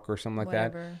for a walk or something like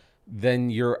that. Whatever. Then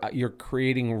you're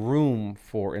creating room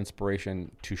for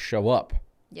inspiration to show up.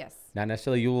 Yes. Not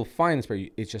necessarily you will find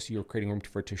inspiration. It's just you're creating room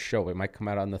for it to show. It might come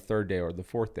out on the 3rd day or the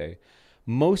 4th day.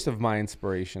 Most of my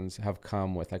inspirations have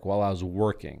come with like while I was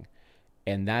working,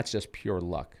 and that's just pure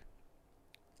luck.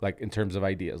 Like in terms of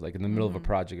ideas, like in the middle of a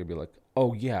project, I'd be like,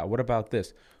 oh yeah, what about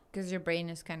this? Because your brain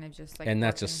is kind of just like. And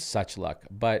that's just such luck.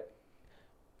 But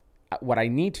what I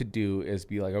need to do is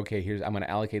be like, okay, I'm going to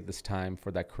allocate this time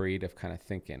for that creative kind of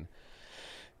thinking.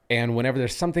 And whenever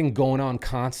there's something going on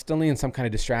constantly and some kind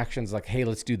of distractions, like, hey,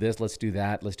 let's do this, let's do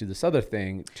that, let's do this other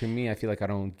thing. To me, I feel like I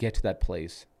don't get to that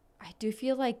place. I do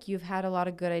feel like you've had a lot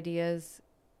of good ideas,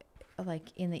 like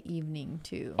in the evening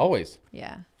too. Always.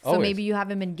 Yeah. So Always. maybe you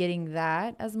haven't been getting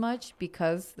that as much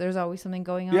because there's always something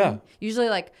going on. Yeah. Usually,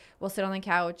 like we'll sit on the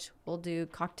couch, we'll do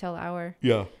cocktail hour.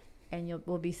 Yeah. And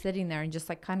we'll be sitting there and just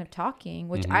like kind of talking,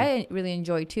 which Mm-hmm. I really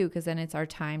enjoy too, because then it's our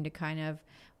time to kind of,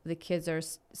 the kids are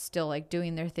still like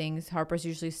doing their things. Harper's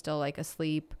usually still like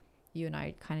asleep. You and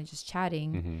I kind of just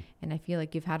chatting. Mm-hmm. And I feel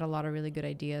like you've had a lot of really good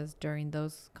ideas during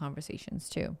those conversations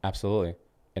too. Absolutely.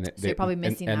 And So you're probably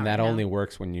missing and out that right only now.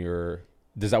 works when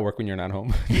does that work when you're not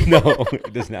home? No,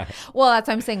 it does not. Well, that's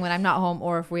what I'm saying, when I'm not home,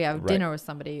 or if we have Right. dinner with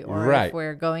somebody, or Right. if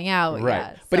we're going out. Right.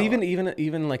 Yeah. But So-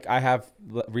 even like I have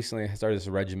recently started this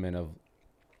regimen of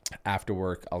after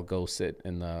work, I'll go sit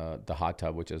in the hot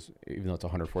tub, which is, even though it's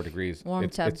 104 degrees, Warm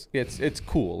tub. It's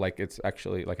cool. Like it's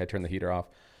actually like I turn the heater off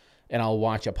and I'll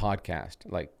watch a podcast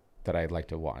like that I'd like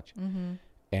to watch. Mm-hmm.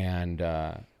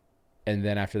 And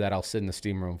then after that, I'll sit in the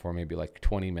steam room for maybe like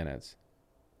 20 minutes.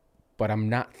 But I'm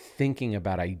not thinking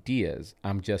about ideas.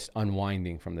 I'm just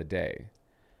unwinding from the day.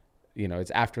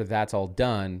 It's after that's all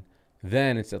done,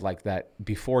 then it's at like that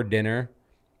before dinner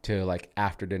to like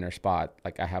after dinner spot.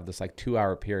 Like I have this like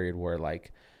 2-hour period where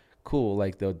like, cool,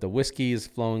 like the whiskey is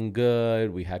flowing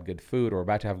good. We had good food. We're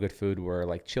about to have good food. We're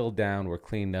like chilled down. We're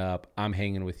cleaned up. I'm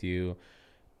hanging with you,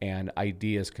 and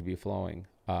ideas could be flowing.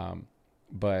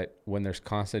 But when there's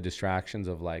constant distractions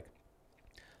of like,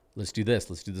 let's do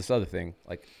this other thing.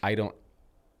 Like it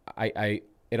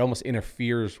almost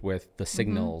interferes with the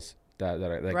signals that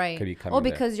right. could be coming. Well,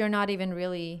 because you're not even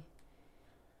really,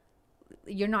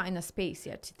 you're not in the space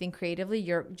yet to think creatively.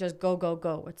 You're just go.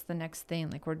 What's the next thing?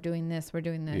 Like we're doing this.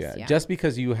 Yeah. Just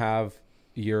because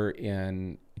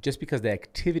just because the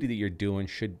activity that you're doing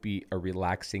should be a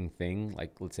relaxing thing.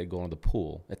 Like let's say going to the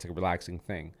pool. It's a relaxing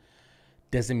thing.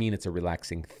 Doesn't mean it's a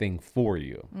relaxing thing for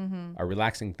you. Mm-hmm. A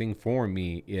relaxing thing for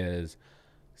me is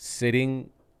sitting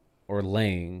or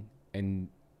laying and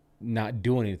not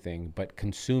doing anything, but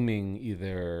consuming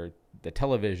either the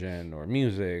television or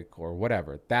music or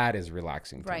whatever. That is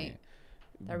relaxing to me.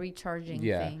 The recharging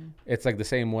thing. It's like the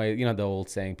same way, the old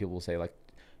saying, people will say like,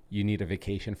 you need a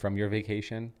vacation from your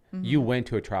vacation. Mm-hmm. You went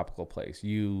to a tropical place.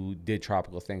 You did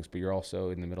tropical things, but you're also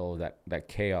in the middle of that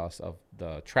chaos of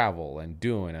the travel and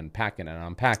doing and packing and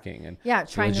unpacking and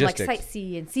trying to like logistics.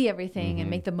 sightsee and see everything and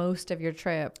make the most of your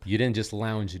trip. You didn't just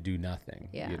lounge and do nothing.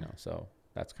 Yeah. So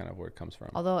that's kind of where it comes from.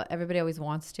 Although everybody always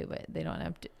wants to, but they don't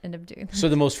end up doing that. So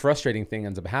the most frustrating thing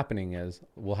ends up happening is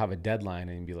we'll have a deadline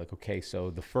and be like, okay,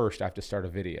 so the first I have to start a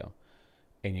video.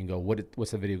 And you can go, what's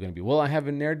the video going to be? Well, I have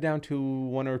it narrowed down to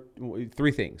 1 or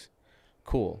 3 things.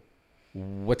 Cool.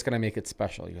 What's going to make it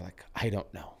special? You're like, I don't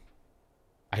know.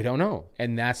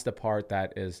 And that's the part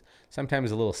that is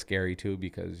sometimes a little scary too,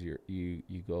 because you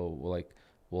go,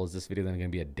 well, is this video then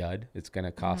going to be a dud? It's going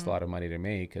to cost a lot of money to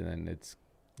make, and then it's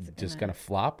just going to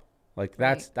flop. Like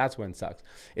that's when it sucks.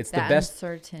 It's the best.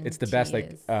 It's the best.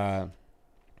 Like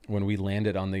when we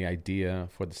landed on the idea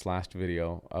for this last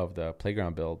video of the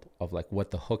playground build of like what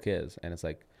the hook is, and it's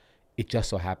like, it just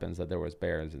so happens that there was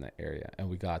bears in that area, and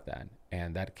we got that,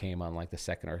 and that came on like the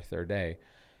second or third day,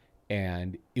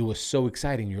 and it was so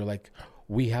exciting. You're like,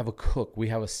 we have a hook, we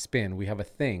have a spin, we have a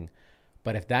thing.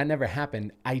 But if that never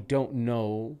happened, I don't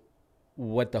know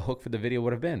what the hook for the video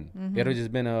would have been. It would have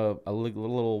just been a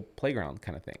little playground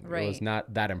kind of thing. Right. It was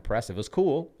not that impressive. It was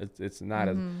cool. It's not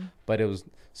as, but it was,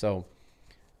 so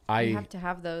You have to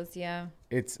have those, yeah.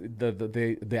 it's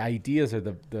the ideas are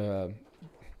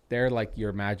they're like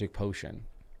your magic potion,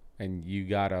 and you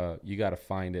gotta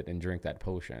find it and drink that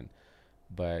potion.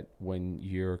 But when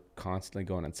you're constantly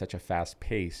going at such a fast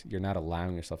pace, you're not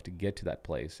allowing yourself to get to that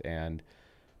place, and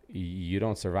you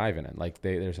don't survive in it. Like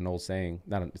there's an old saying,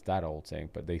 it's that old saying,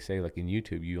 but they say like in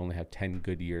YouTube, you only have 10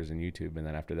 good years in YouTube, and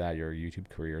then after that, your YouTube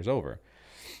career is over.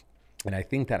 And I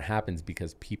think that happens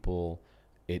because people,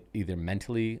 it either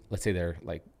mentally, let's say they're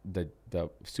like the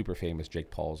super famous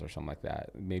Jake Pauls or something like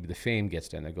that. Maybe the fame gets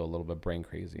to them, they go a little bit brain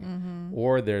crazy.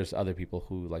 Or there's other people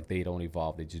who like they don't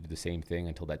evolve, they just do the same thing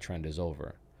until that trend is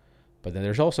over. But then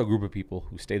there's also a group of people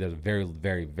who stay there a very,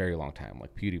 very, very long time,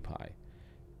 like PewDiePie.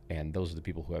 And those are the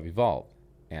people who have evolved.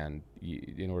 And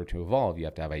in order to evolve, you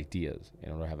have to have ideas.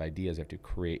 In order to have ideas, you have to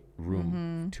create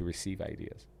room to receive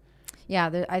ideas.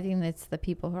 Yeah, I think it's the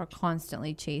people who are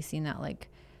constantly chasing that, like,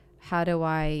 how do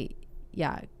I,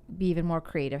 be even more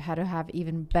creative? How to have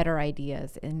even better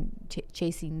ideas, and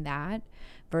chasing that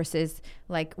versus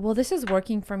like, well, this is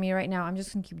working for me right now, I'm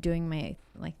just gonna keep doing my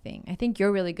like thing. I think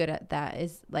you're really good at that,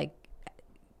 is like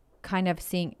kind of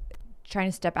trying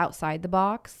to step outside the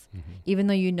box. Even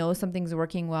though you know something's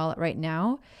working well right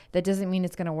now, that doesn't mean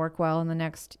it's going to work well in the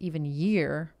next even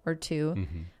year or two.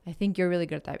 I think you're really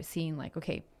good at that, seeing like,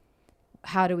 okay,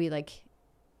 how do we like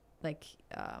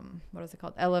what is it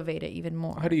called, elevate it even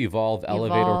more? How do you evolve,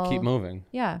 elevate, or keep moving?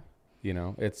 Yeah, you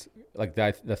know, it's like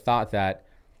the thought that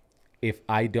if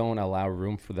I don't allow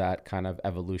room for that kind of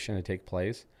evolution to take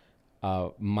place,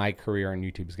 my career on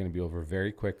YouTube is going to be over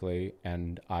very quickly,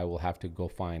 and I will have to go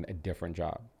find a different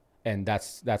job. And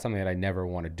that's something that I never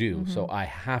want to do. So I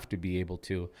have to be able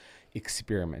to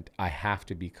experiment. I have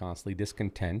to be constantly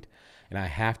discontent, and I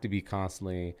have to be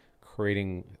constantly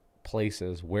creating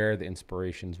places where the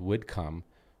inspirations would come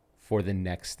for the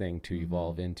next thing to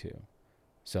evolve into.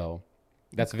 So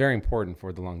that's very important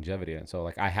for the longevity. And so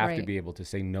like I have to be able to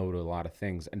say no to a lot of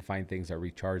things and find things that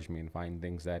recharge me, and find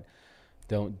things that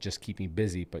don't just keep me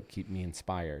busy, but keep me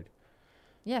inspired.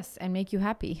 Yes, and make you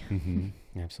happy.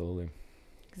 Absolutely.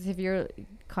 Because if you're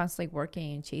constantly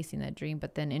working and chasing that dream,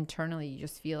 but then internally you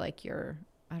just feel like you're,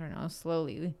 I don't know,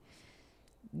 slowly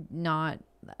not,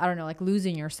 I don't know, like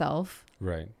losing yourself.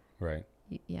 Right.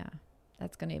 Yeah,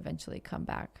 that's going to eventually come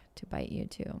back to bite you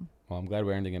too. Well, I'm glad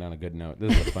we're ending it on a good note.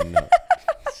 This is a fun note.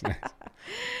 Nice.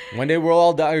 One day we'll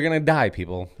all die. We're going to die,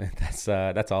 people. That's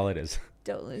all it is.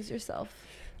 Don't lose yourself.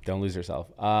 Don't lose yourself.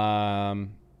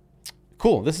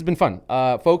 Cool. This has been fun.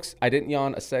 Folks, I didn't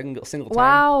yawn a single time.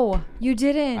 Wow. You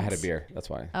didn't. I had a beer. That's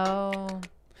why. Oh.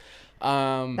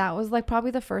 That was like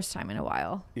probably the first time in a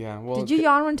while. Yeah. Well, did you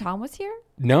yawn when Tom was here?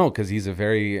 No, because he's a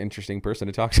very interesting person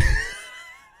to talk to.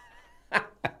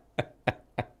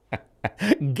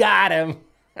 Got him.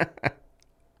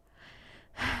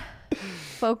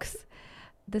 Folks,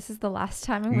 this is the last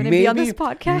time I'm going to be on this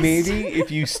podcast. Maybe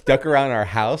if you stuck around our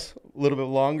house a little bit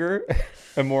longer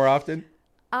and more often.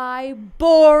 I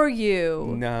bore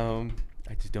you. No,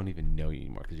 I just don't even know you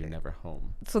anymore because you're never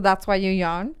home. So that's why you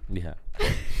yawn? Yeah.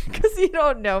 Because you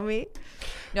don't know me.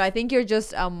 No, I think you're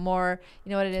just more, you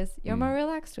know what it is? You're more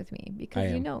relaxed with me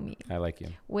because you know me. I like you.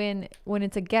 When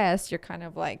it's a guest, you're kind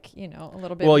of like, you know, a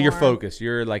little bit Well, more. you're focused.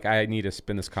 You're like, I need to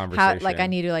spin this conversation. I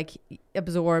need to like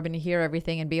absorb and hear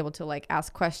everything and be able to like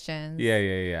ask questions.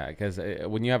 Yeah. Because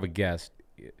when you have a guest,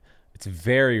 it's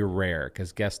very rare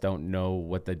because guests don't know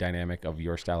what the dynamic of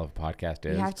your style of podcast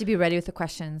is. You have to be ready with the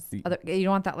questions. You don't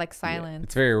want that like silence. Yeah.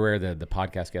 It's very rare that the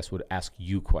podcast guest would ask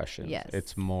you questions. Yes.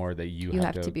 It's more that you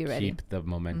have to be ready. Keep the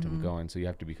momentum going. So you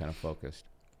have to be kind of focused.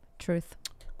 Truth.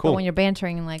 Cool. But when you're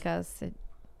bantering like us,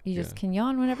 you just can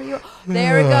yawn whenever you.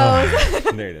 There it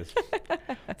goes. There it is.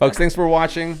 Folks, thanks for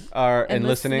watching and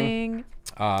listening.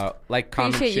 Like,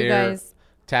 comment, Appreciate share. You guys.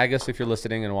 Tag us if you're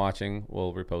listening and watching.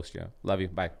 We'll repost you. Love you.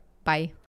 Bye. Bye.